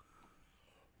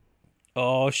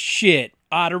 Oh shit,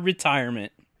 out of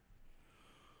retirement.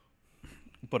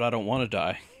 But I don't want to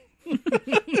die.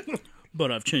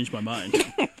 But I've changed my mind.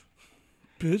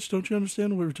 Bitch, don't you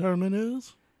understand what retirement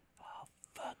is?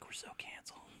 Fuck, we're so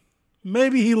canceled.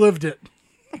 Maybe he lived it.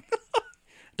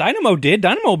 Dynamo did.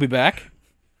 Dynamo will be back.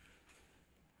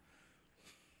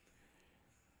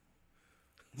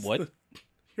 What?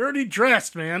 You're already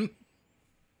dressed, man.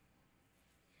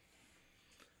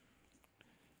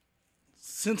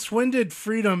 Since when did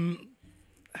Freedom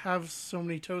have so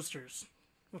many toasters?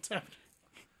 What's happening?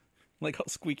 Like how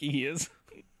squeaky he is.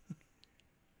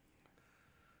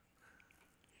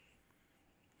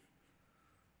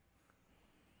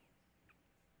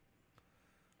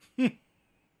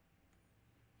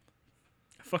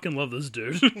 I fucking love this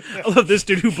dude. I love this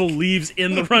dude who believes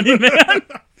in the Running Man.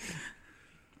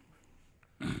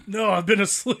 No, I've been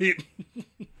asleep.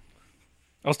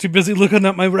 I was too busy looking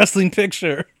at my wrestling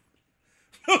picture.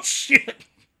 Oh, shit.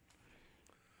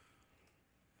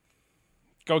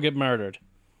 Go get murdered.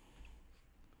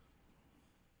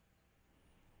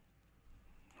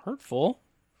 Hurtful.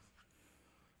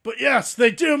 But yes,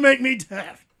 they do make me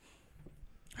deaf.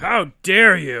 How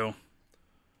dare you?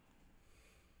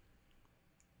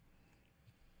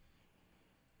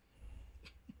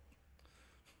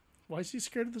 Why is he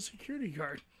scared of the security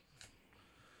guard?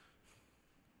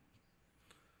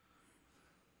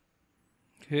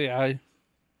 Yeah,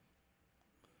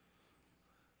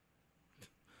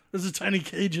 There's a tiny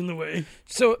cage in the way.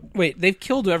 So, wait, they've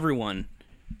killed everyone.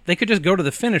 They could just go to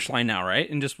the finish line now, right?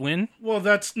 And just win? Well,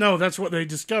 that's what they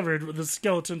discovered. The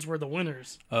skeletons were the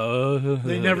winners. Oh.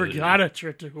 They never got a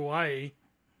trip to Hawaii.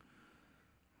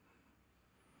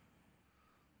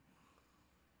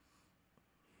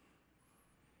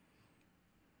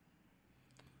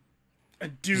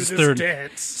 And do This this third-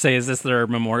 dance. Say, is this their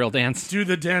memorial dance? Do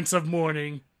the dance of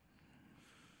mourning.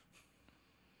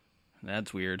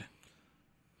 That's weird.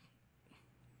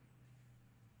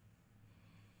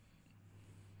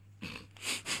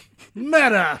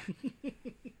 Meta.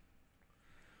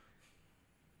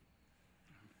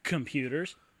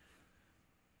 Computers.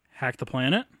 Hack the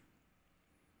planet.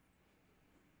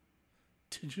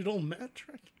 Digital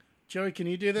metric. Joey, can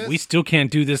you do this? We still can't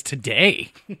do this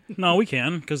today. No, we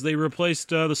can, because they replaced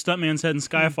the stuntman's head in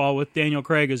Skyfall with Daniel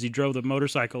Craig as he drove the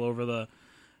motorcycle over the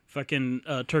fucking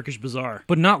Turkish bazaar.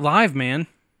 But not live, man.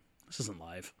 This isn't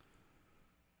live.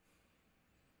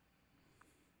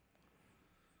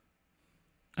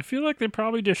 I feel like they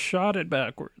probably just shot it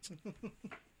backwards.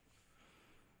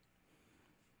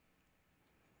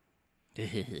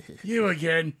 You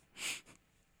again.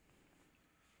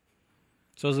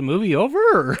 So is the movie over?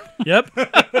 Or? Yep.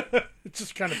 It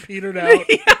just kind of petered out.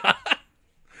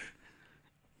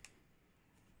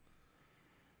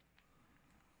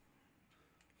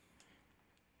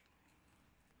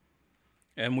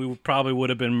 And we probably would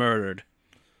have been murdered.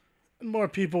 More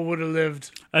people would have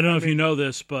lived. I don't know if you know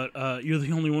this, but you're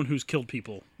the only one who's killed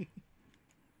people.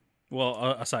 Well,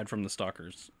 aside from the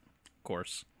stalkers, of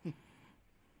course.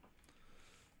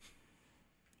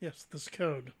 Yes, this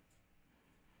code.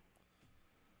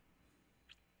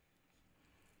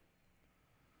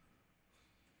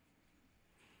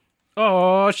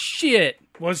 Oh, shit.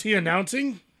 Was he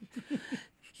announcing?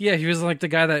 Yeah, he was like the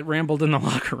guy that rambled in the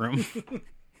locker room.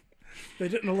 They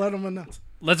didn't let him announce.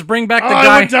 Let's bring back the I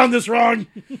guy. went down this wrong.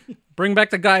 Bring back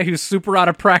the guy who's super out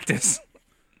of practice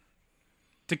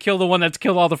to kill the one that's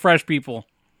killed all the fresh people.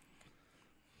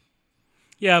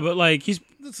 Yeah, but like he's.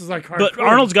 This is like hardcore. But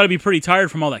Arnold's got to be pretty tired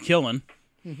from all that killing.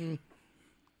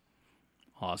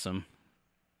 Awesome.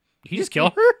 Did he just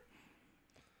kill her?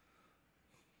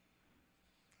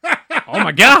 Oh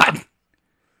my god.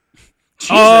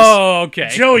 Jesus. Oh, okay.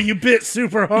 Joey, you bit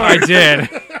super I hard. did.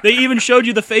 They even showed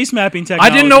you the face mapping I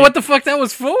technology. didn't know what the fuck that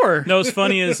was for. No, what's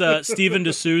funny is Steven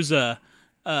D'Souza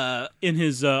in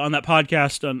his on that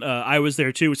podcast on I Was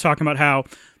There Too was talking about how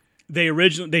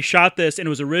they shot this and it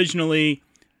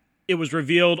was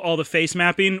revealed all the face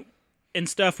mapping and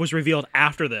stuff was revealed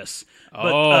after this.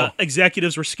 But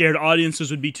executives were scared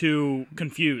audiences would be too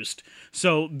confused.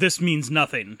 So this means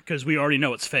nothing because we already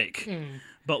know it's fake.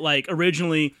 But like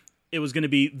originally it was going to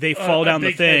be they fall down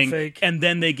the big thing head fake. and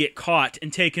then they get caught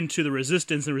and taken to the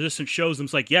Resistance. The Resistance shows them,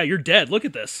 it's like, yeah, you're dead. Look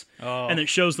at this. And it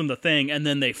shows them the thing and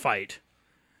then they fight.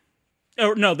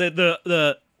 Or no,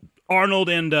 the Arnold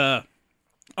and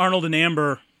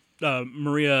Amber,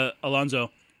 Maria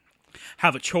Alonso,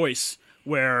 have a choice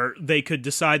where they could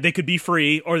decide they could be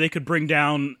free or they could bring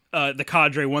down the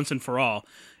cadre once and for all,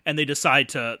 and they decide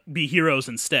to be heroes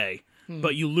and stay.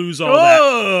 But you lose all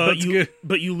that.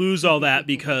 But you lose all that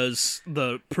because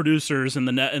the producers and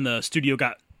the studio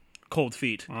got cold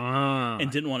feet and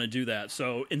didn't want to do that.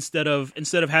 So instead of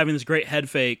having this great head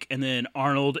fake and then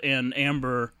Arnold and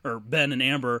Amber or Ben and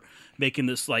Amber making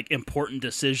this like important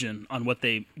decision on what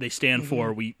they stand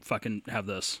for, we fucking have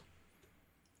this.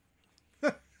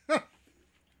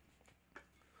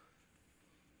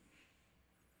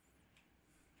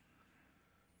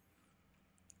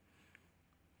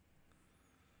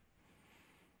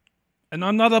 And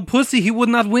I'm not a pussy. He would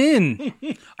not win.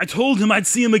 I told him I'd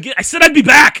see him again. I said I'd be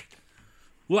back.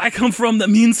 Where I come from, that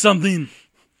means something.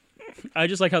 I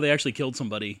just like how they actually killed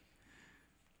somebody.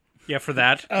 Yeah, for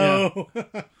that. Oh.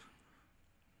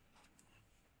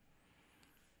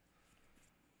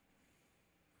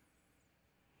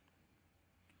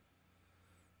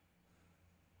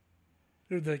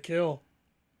 Who'd they kill?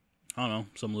 I don't know,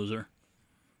 some loser.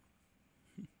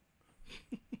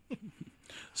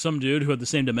 Some dude who had the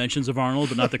same dimensions of Arnold,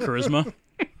 but not the charisma.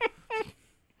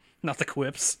 Not the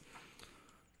quips.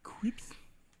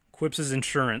 Quips is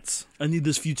insurance. I need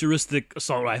this futuristic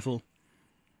assault rifle.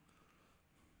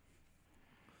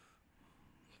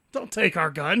 Don't take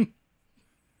our gun.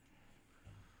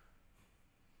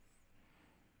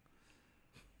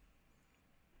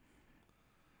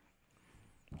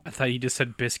 I thought you just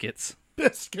said biscuits.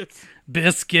 Biscuits.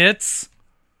 Biscuits?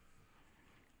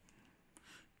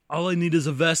 All I need is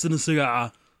a vest and a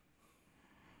cigar.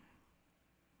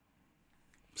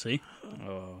 See?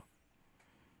 Oh.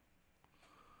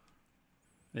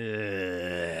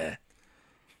 We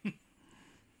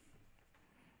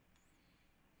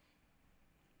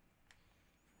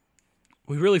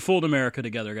really fooled America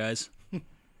together, guys.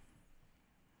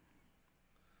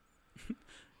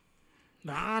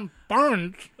 I'm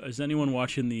burned. Is anyone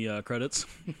watching the credits?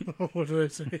 What did I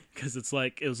say? Because it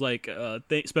was like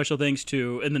special thanks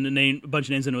to, and then a bunch of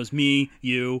names, and it was me,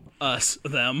 you, us,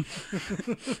 them.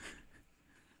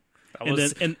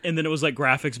 And then it was like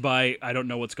graphics by I don't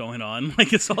know what's going on.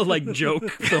 Like it's all like joke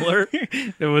filler.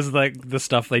 It was like the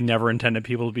stuff they never intended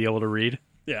people to be able to read.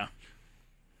 Yeah.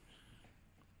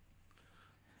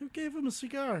 Who gave him a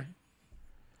cigar?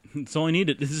 That's all he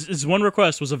needed. His one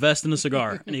request was a vest and a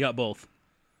cigar, and he got both.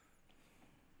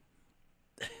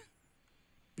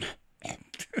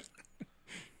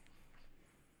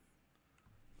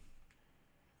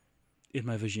 In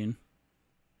my vision.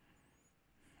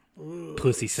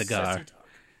 Pussy cigar.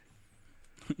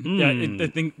 Yeah, I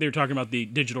think they were talking about the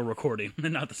digital recording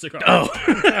and not the cigar.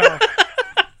 Oh.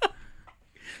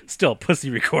 Still, pussy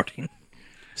recording.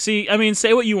 See, I mean,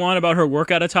 say what you want about her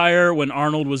workout attire when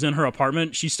Arnold was in her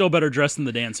apartment. She's still better dressed than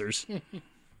the dancers.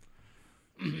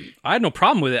 I had no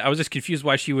problem with it. I was just confused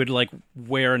why she would like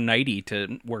wear a nightie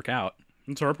to work out.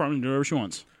 It's her apartment, do whatever she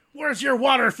wants. Where's your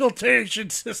water filtration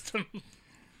system?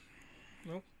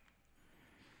 Nope.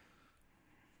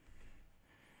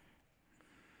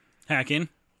 Hacking.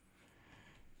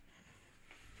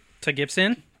 To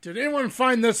Gibson? Did anyone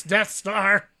find this Death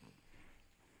Star?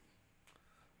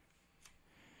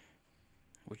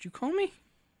 What'd you call me?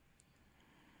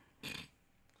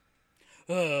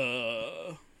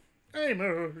 Hey,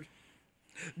 Mood.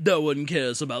 No one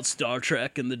cares about Star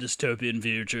Trek and the dystopian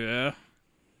future.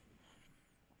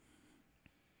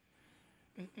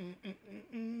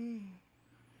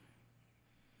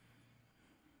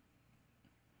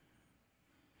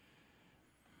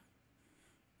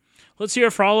 Let's hear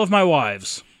it for all of my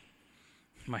wives.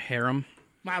 My harem.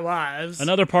 My wives.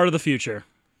 Another part of the future.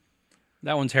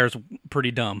 That one's hair's pretty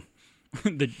dumb.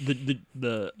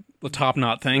 the top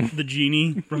knot thing. the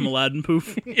genie from Aladdin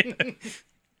poof.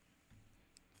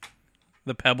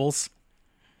 The pebbles.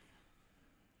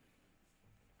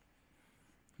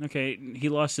 Okay, he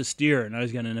lost his steer, and now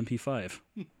he's got an MP5.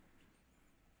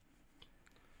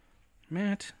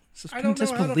 Matt, I don't know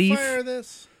suspend how disbelief. to fire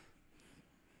this.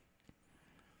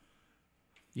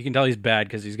 You can tell he's bad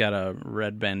because he's got a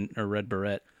red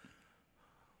beret.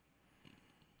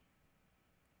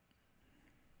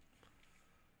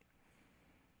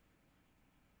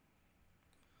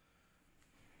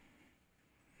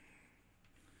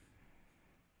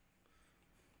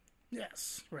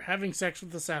 Yes, we're having sex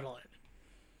with the satellite.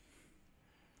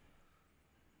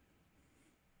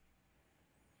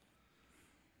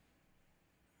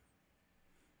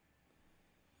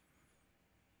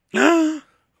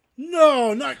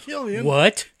 No, not Killian.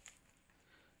 What?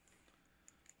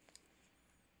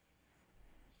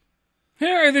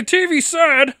 Hey, the TV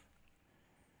said.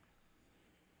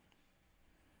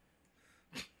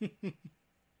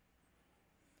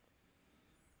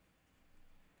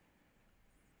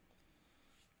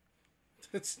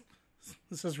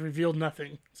 This has revealed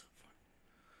nothing.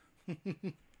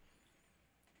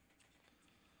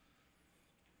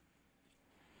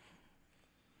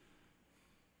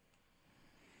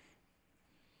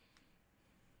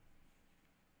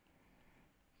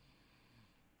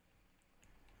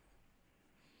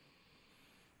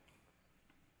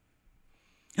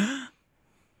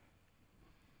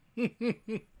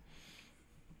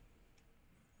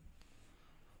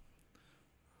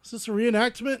 Is this a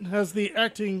reenactment? Has the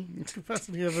acting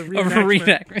capacity of a reenactment? Of a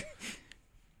reenactment.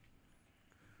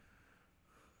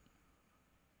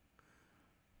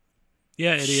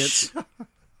 Yeah, idiots.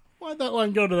 Why'd that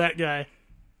line go to that guy?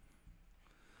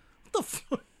 What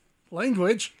the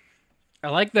language? I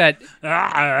like that.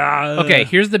 Okay,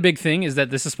 here's the big thing, is that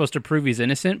this is supposed to prove he's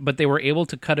innocent, but they were able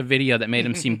to cut a video that made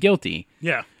him seem guilty.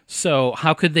 Yeah. So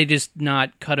how could they just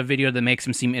not cut a video that makes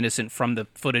him seem innocent from the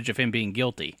footage of him being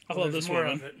guilty? I love There's this more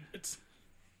one. of it. It's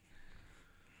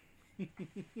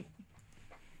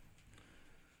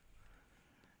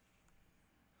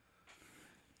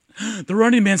The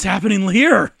Running Man's happening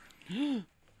here.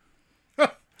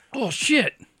 Oh,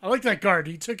 shit. I like that guard.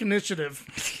 He took initiative.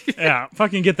 Yeah,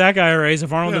 fucking get that guy a raise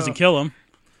if Arnold doesn't kill him.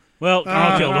 Well,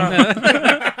 Arnold killed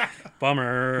him.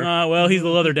 Bummer. Well, he's the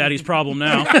leather daddy's problem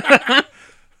now.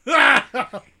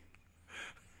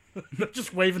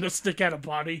 Just waving a stick at a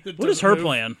body. That What is doesn't her move.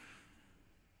 plan?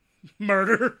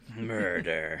 Murder.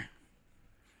 Murder.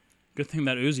 Good thing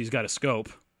that Uzi's got a scope.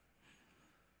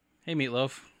 Hey,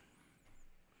 Meatloaf.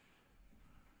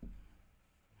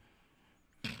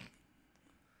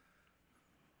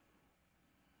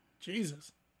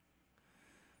 Jesus.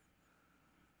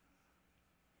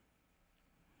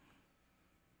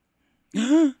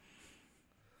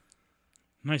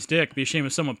 Nice dick. Be ashamed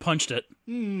if someone punched it.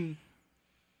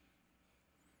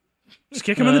 Just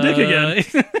kick him in the dick again.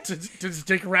 Did it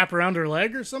take a wrap around her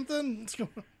leg or something? What's going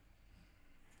on?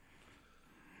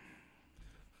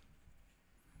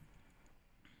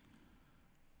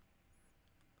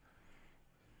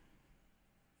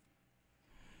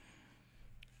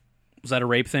 Was that a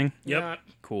rape thing? Yep. Yeah.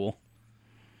 Cool.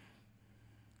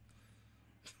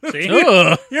 See?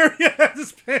 Ugh. He had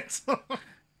his pants off.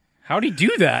 How'd he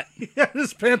do that? He had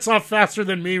his pants off faster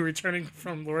than me returning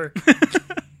from work.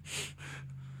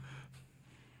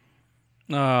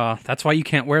 That's why you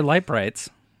can't wear light brights.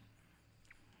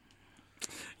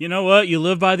 You know what? You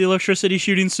live by the electricity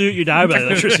shooting suit, you die by the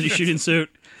electricity shooting suit.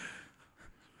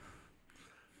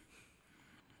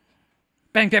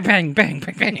 Bang, bang, bang, bang,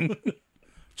 bang, bang.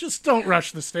 Just don't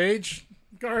rush the stage,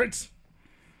 guards.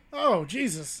 Oh,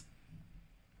 Jesus.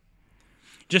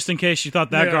 Just in case you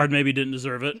thought that Yeah. guard maybe didn't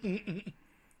deserve it.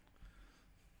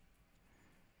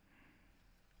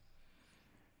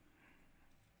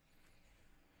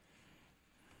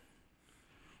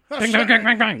 Bang, bang, bang,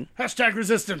 bang, bang. Hashtag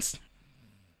resistance.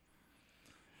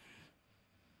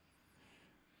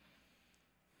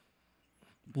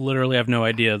 Literally have no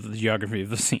idea the geography of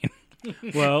the scene.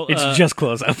 Well, It's just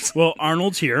close-ups. well,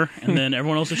 Arnold's here, and then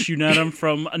everyone else is shooting at him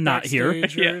from not here.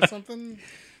 Backstage or something.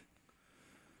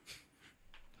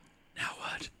 Now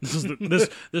what?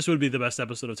 This would be the best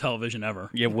episode of television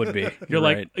ever. It would be. You're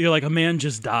right. like a man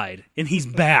just died, and he's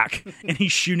back, and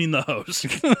he's shooting the host.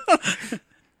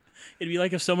 It'd be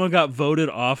like if someone got voted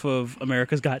off of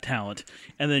America's Got Talent,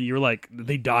 and then you're like,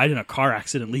 they died in a car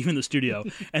accident leaving the studio,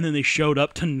 and then they showed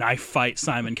up to knife fight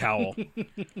Simon Cowell.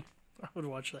 I would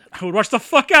watch that. I would watch the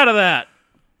fuck out of that.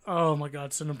 Oh my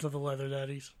god, send them to the Leather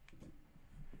Daddies.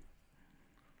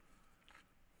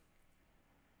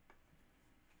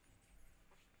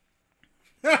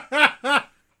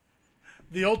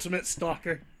 The ultimate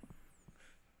stalker.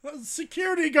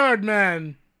 Security guard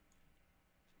man.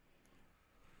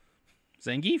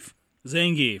 Zangief?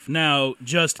 Zangief. Now,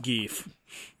 just Geef.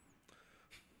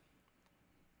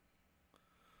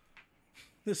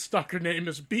 This stalker name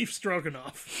is Beef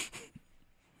Stroganoff.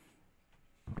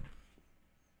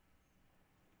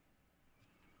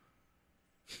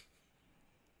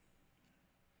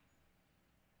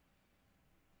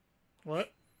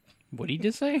 What? What did he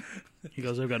just say? He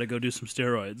goes, I've got to go do some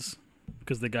steroids.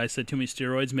 Because the guy said too many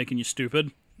steroids making you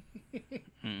stupid.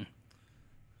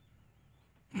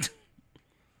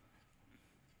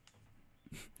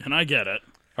 And I get it.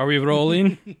 Are we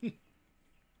rolling?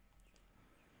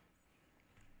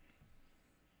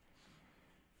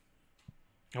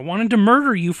 I wanted to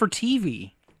murder you for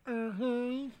TV.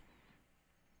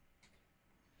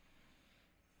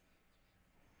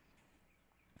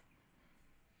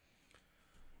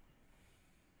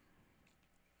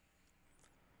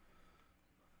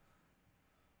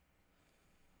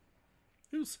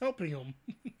 Who's helping him?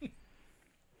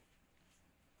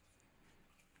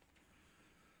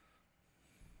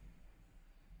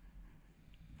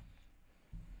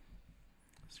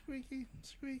 Squeaky,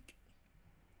 squeak.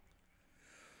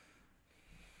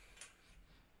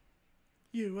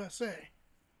 USA.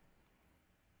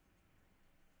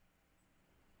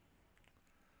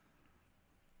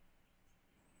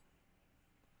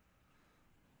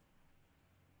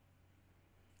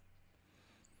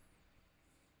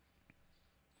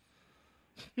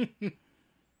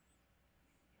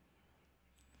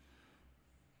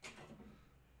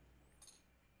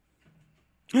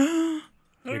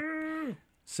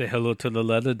 Say hello to the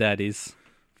Leather Daddies.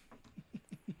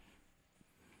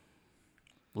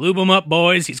 Lube him up,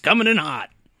 boys. He's coming in hot.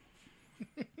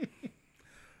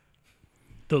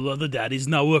 The Leather Daddies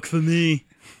not work for me.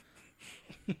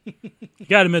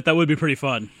 Gotta admit, that would be pretty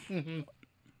fun.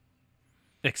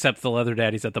 Except the Leather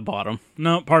Daddies at the bottom.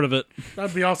 No, part of it.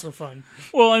 That'd be also fun.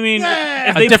 Well, I mean,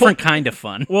 Yeah! if A they different kind of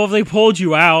fun. well, if they pulled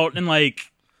you out and, like,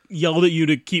 yelled at you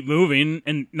to keep moving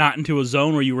and not into a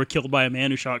zone where you were killed by a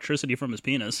man who shot electricity from his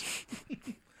penis.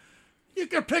 You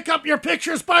can pick up your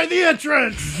pictures by the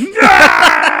entrance.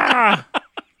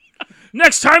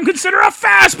 Next time, consider a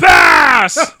fast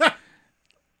pass!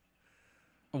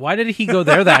 Why did he go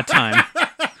there that time?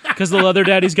 Because the Leather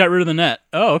Daddies got rid of the net.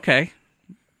 Oh, okay.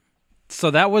 So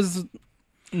that was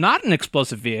not an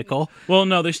explosive vehicle. Well,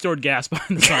 no, they stored gas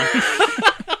behind the sign.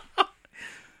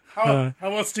 How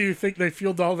else do you think they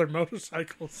fueled all their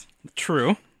motorcycles?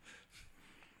 True.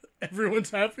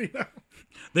 Everyone's happy now.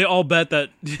 They all bet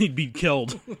that he'd be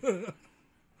killed.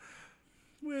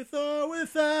 With or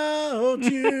without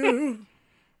you.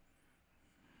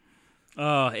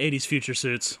 80s future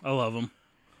suits. I love them.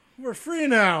 We're free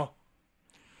now.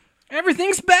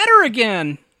 Everything's better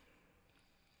again.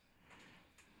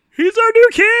 He's our new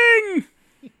king!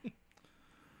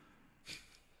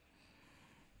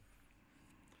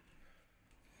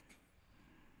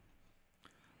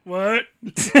 What?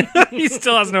 He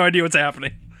still has no idea what's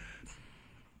happening.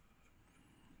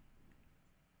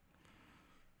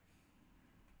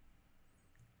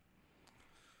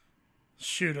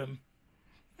 Shoot him.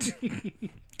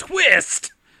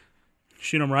 Twist!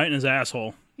 Shoot him right in his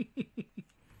asshole.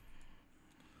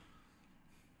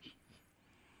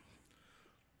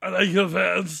 I like your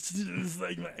fans. It's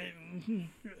like mine.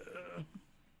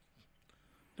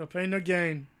 No pain, no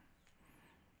gain.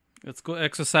 Let's go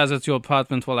exercise at your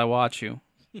apartment while I watch you.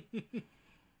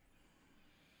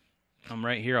 I'm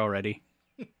right here already.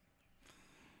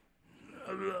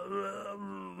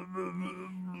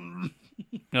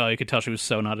 Oh, you could tell she was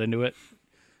so not into it.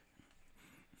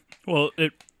 Well,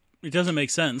 it doesn't make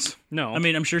sense. No. I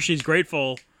mean, I'm sure she's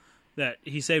grateful that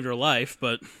he saved her life,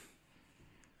 but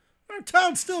Our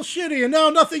town's still shitty, and now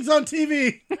nothing's on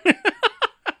TV.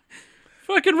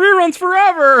 fucking reruns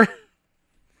forever!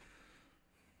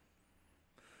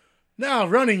 Now,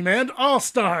 Running Man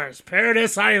All-Stars,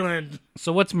 Paradise Island.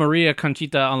 So what's Maria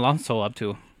Conchita Alonso up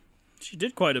to? she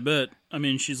did quite a bit. I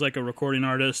mean, she's like a recording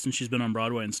artist, and she's been on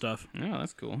Broadway and stuff. Oh,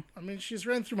 that's cool. I mean, she's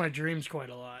ran through my dreams quite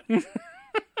a lot.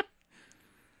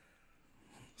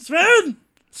 Sven!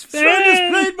 Sven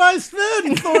is played by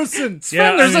Sven Thorson.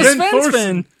 Yeah, There's I a mean, Sven Thorson.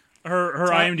 Sven. Her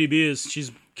IMDb is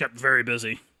she's kept very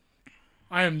busy.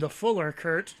 I am the Fuller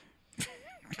Kurt.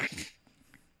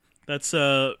 That's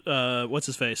what's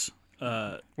his face?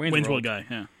 Wayne's Wayne's World. World guy.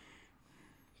 Yeah.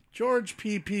 George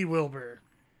P.P. Wilbur.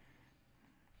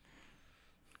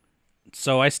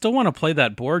 So I still want to play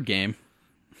that board game.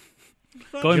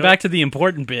 Going back to the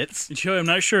important bits, Joey, I'm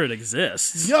not sure it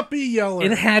exists. Yuppie Yeller.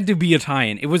 it had to be a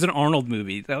tie-in. It was an Arnold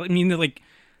movie. I mean, like,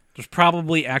 there's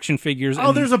probably action figures. Oh,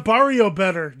 and there's a Barrio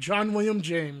better. John William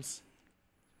James.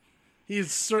 He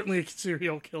is certainly a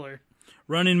serial killer.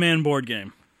 Running Man board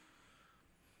game.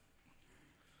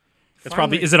 It's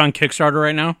probably. Is it on Kickstarter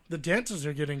right now? The dancers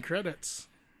are getting credits.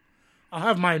 I'll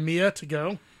have my Mia to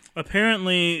go.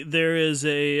 Apparently, there is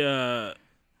a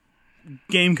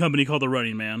game company called the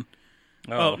Running Man.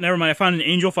 Oh, never mind. I found an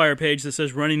Angel Fire page that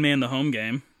says Running Man the home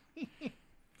game.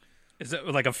 Is it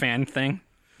like a fan thing?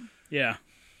 Yeah.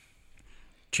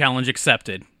 Challenge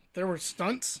accepted. There were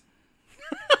stunts.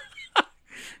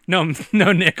 No,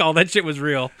 Nick. All that shit was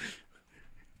real.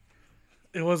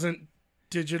 It wasn't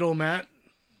digital, Matt.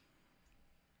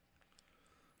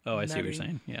 Oh, I see what you're Matty.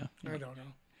 saying. Yeah. I don't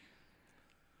know.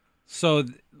 So,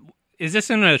 is this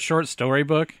in a short story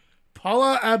book?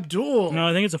 Paula Abdul. No,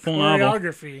 I think it's a full novel.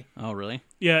 Choreography. Oh, really?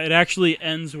 Yeah, it actually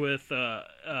ends with the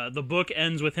book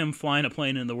ends with him flying a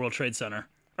plane in the World Trade Center.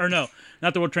 Or no,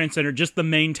 not the World Trade Center, just the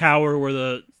main tower where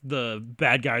the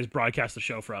bad guys broadcast the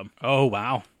show from. Oh,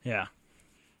 wow. Yeah.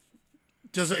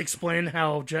 Does it explain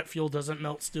how jet fuel doesn't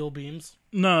melt steel beams?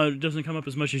 No, it doesn't come up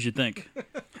as much as you'd think.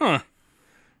 Huh.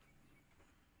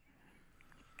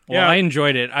 Well, Yeah. I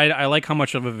enjoyed it. I like how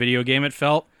much of a video game it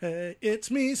felt. Hey,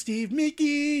 it's me, Steve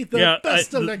Mickey, the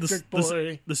best electric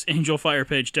boy. This Angel Fire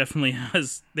page definitely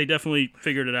has. They definitely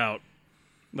figured it out.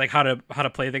 Like how to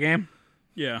play the game.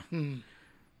 Yeah.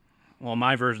 Well,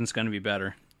 my version's going to be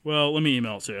better. Well, let me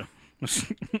email it to you.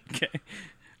 Okay.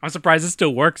 I'm surprised it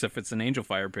still works if it's an Angel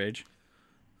Fire page.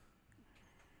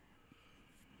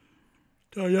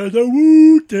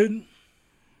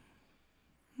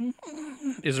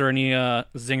 Is there any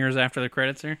zingers after the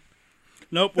credits here?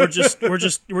 Nope. We're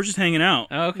just hanging out.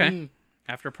 Oh, okay.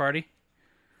 After party.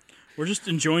 We're just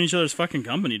enjoying each other's fucking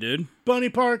company, dude. Bunny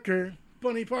Parker.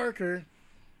 Bunny Parker.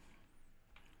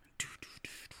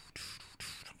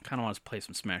 Kind of want to play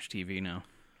some Smash TV now.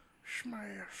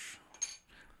 Smash.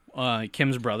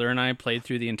 Kim's brother and I played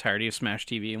through the entirety of Smash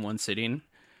TV in one sitting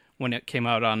when it came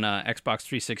out on Xbox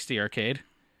 360 Arcade,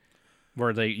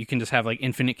 where you can just have like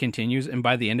infinite continues, and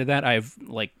by the end of that, I've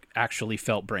like actually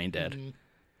felt brain dead.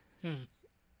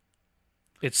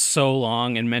 It's so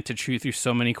long and meant to chew through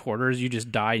so many quarters. You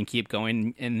just die and keep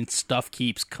going, and stuff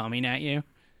keeps coming at you.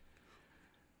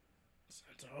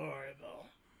 That's horrible.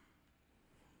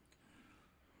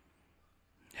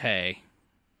 Hey.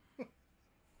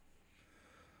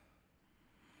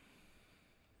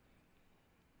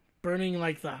 Burning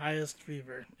like the highest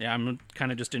fever. Yeah, I'm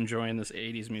kind of just enjoying this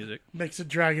 80s music. Makes a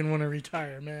dragon want to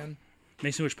retire, man.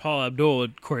 Makes me wish Paul Abdul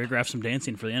would choreograph some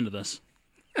dancing for the end of this.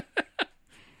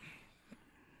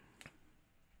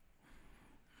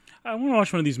 I want to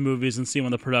watch one of these movies and see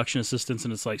one of the production assistants,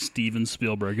 and it's like Steven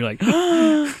Spielberg. You're like,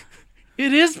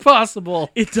 It is possible.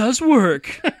 it does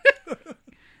work.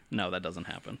 No, that doesn't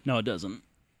happen. No, it doesn't.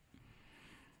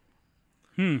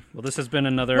 Well, this has been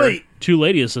another... Wait, 2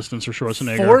 lady assistants for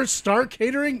Schwarzenegger. 4-star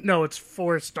catering? No, it's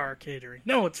 4-star catering.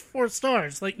 No, it's 4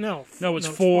 stars. Like, no. No, it's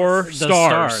 4 The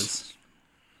stars.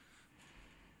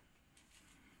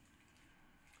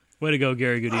 Way to go,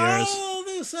 Gary Gutierrez. Oh,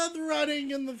 they said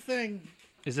running in the thing.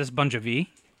 Is this Bon Jovi?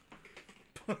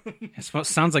 It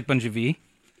sounds like Bon Jovi.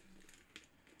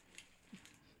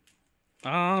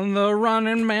 On the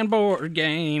Running Man board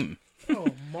game. Oh,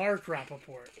 Mark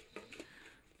Rappaport.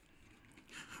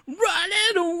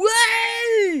 Running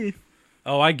away!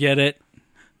 Oh, I get it.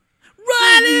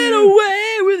 Running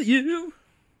away with you!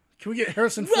 Can we get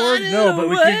Harrison Ford? Running No, but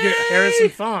we can get away. Harrison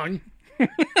Fong.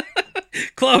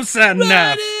 Close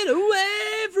enough. Running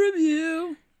away from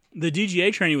you! The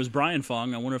DGA trainee was Brian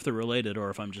Fong. I wonder if they're related or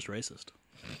if I'm just racist.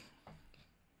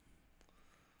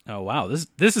 Oh, wow. This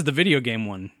is the video game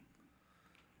one.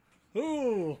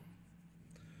 Ooh.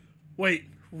 Wait,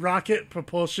 rocket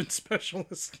propulsion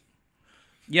specialist.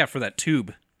 Yeah, for that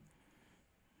tube.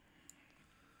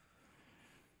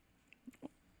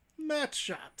 Match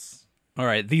shots. All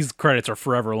right, these credits are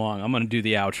forever long. I'm going to do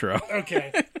the outro.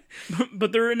 Okay.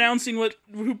 But they're announcing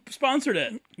who sponsored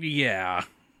it. Yeah.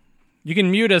 You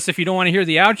can mute us if you don't want to hear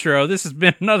the outro. This has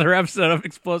been another episode of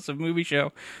Explosive Movie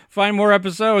Show. Find more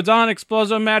episodes on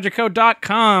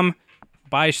explosivomagico.com.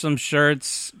 Buy some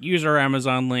shirts. Use our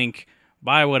Amazon link.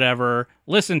 Buy whatever.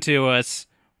 Listen to us.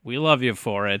 We love you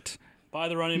for it. Buy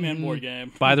the Running Man board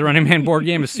game. Buy the Running Man board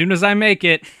game as soon as I make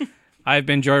it. I've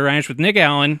been Joy Ranch with Nick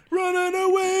Allen Running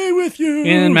away with you.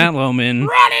 and Matt Lohman.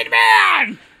 Running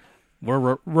Man!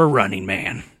 We're Running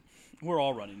Man. We're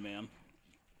all Running Man.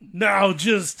 Now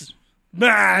just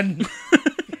man.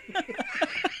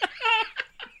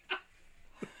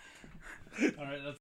 All right, that's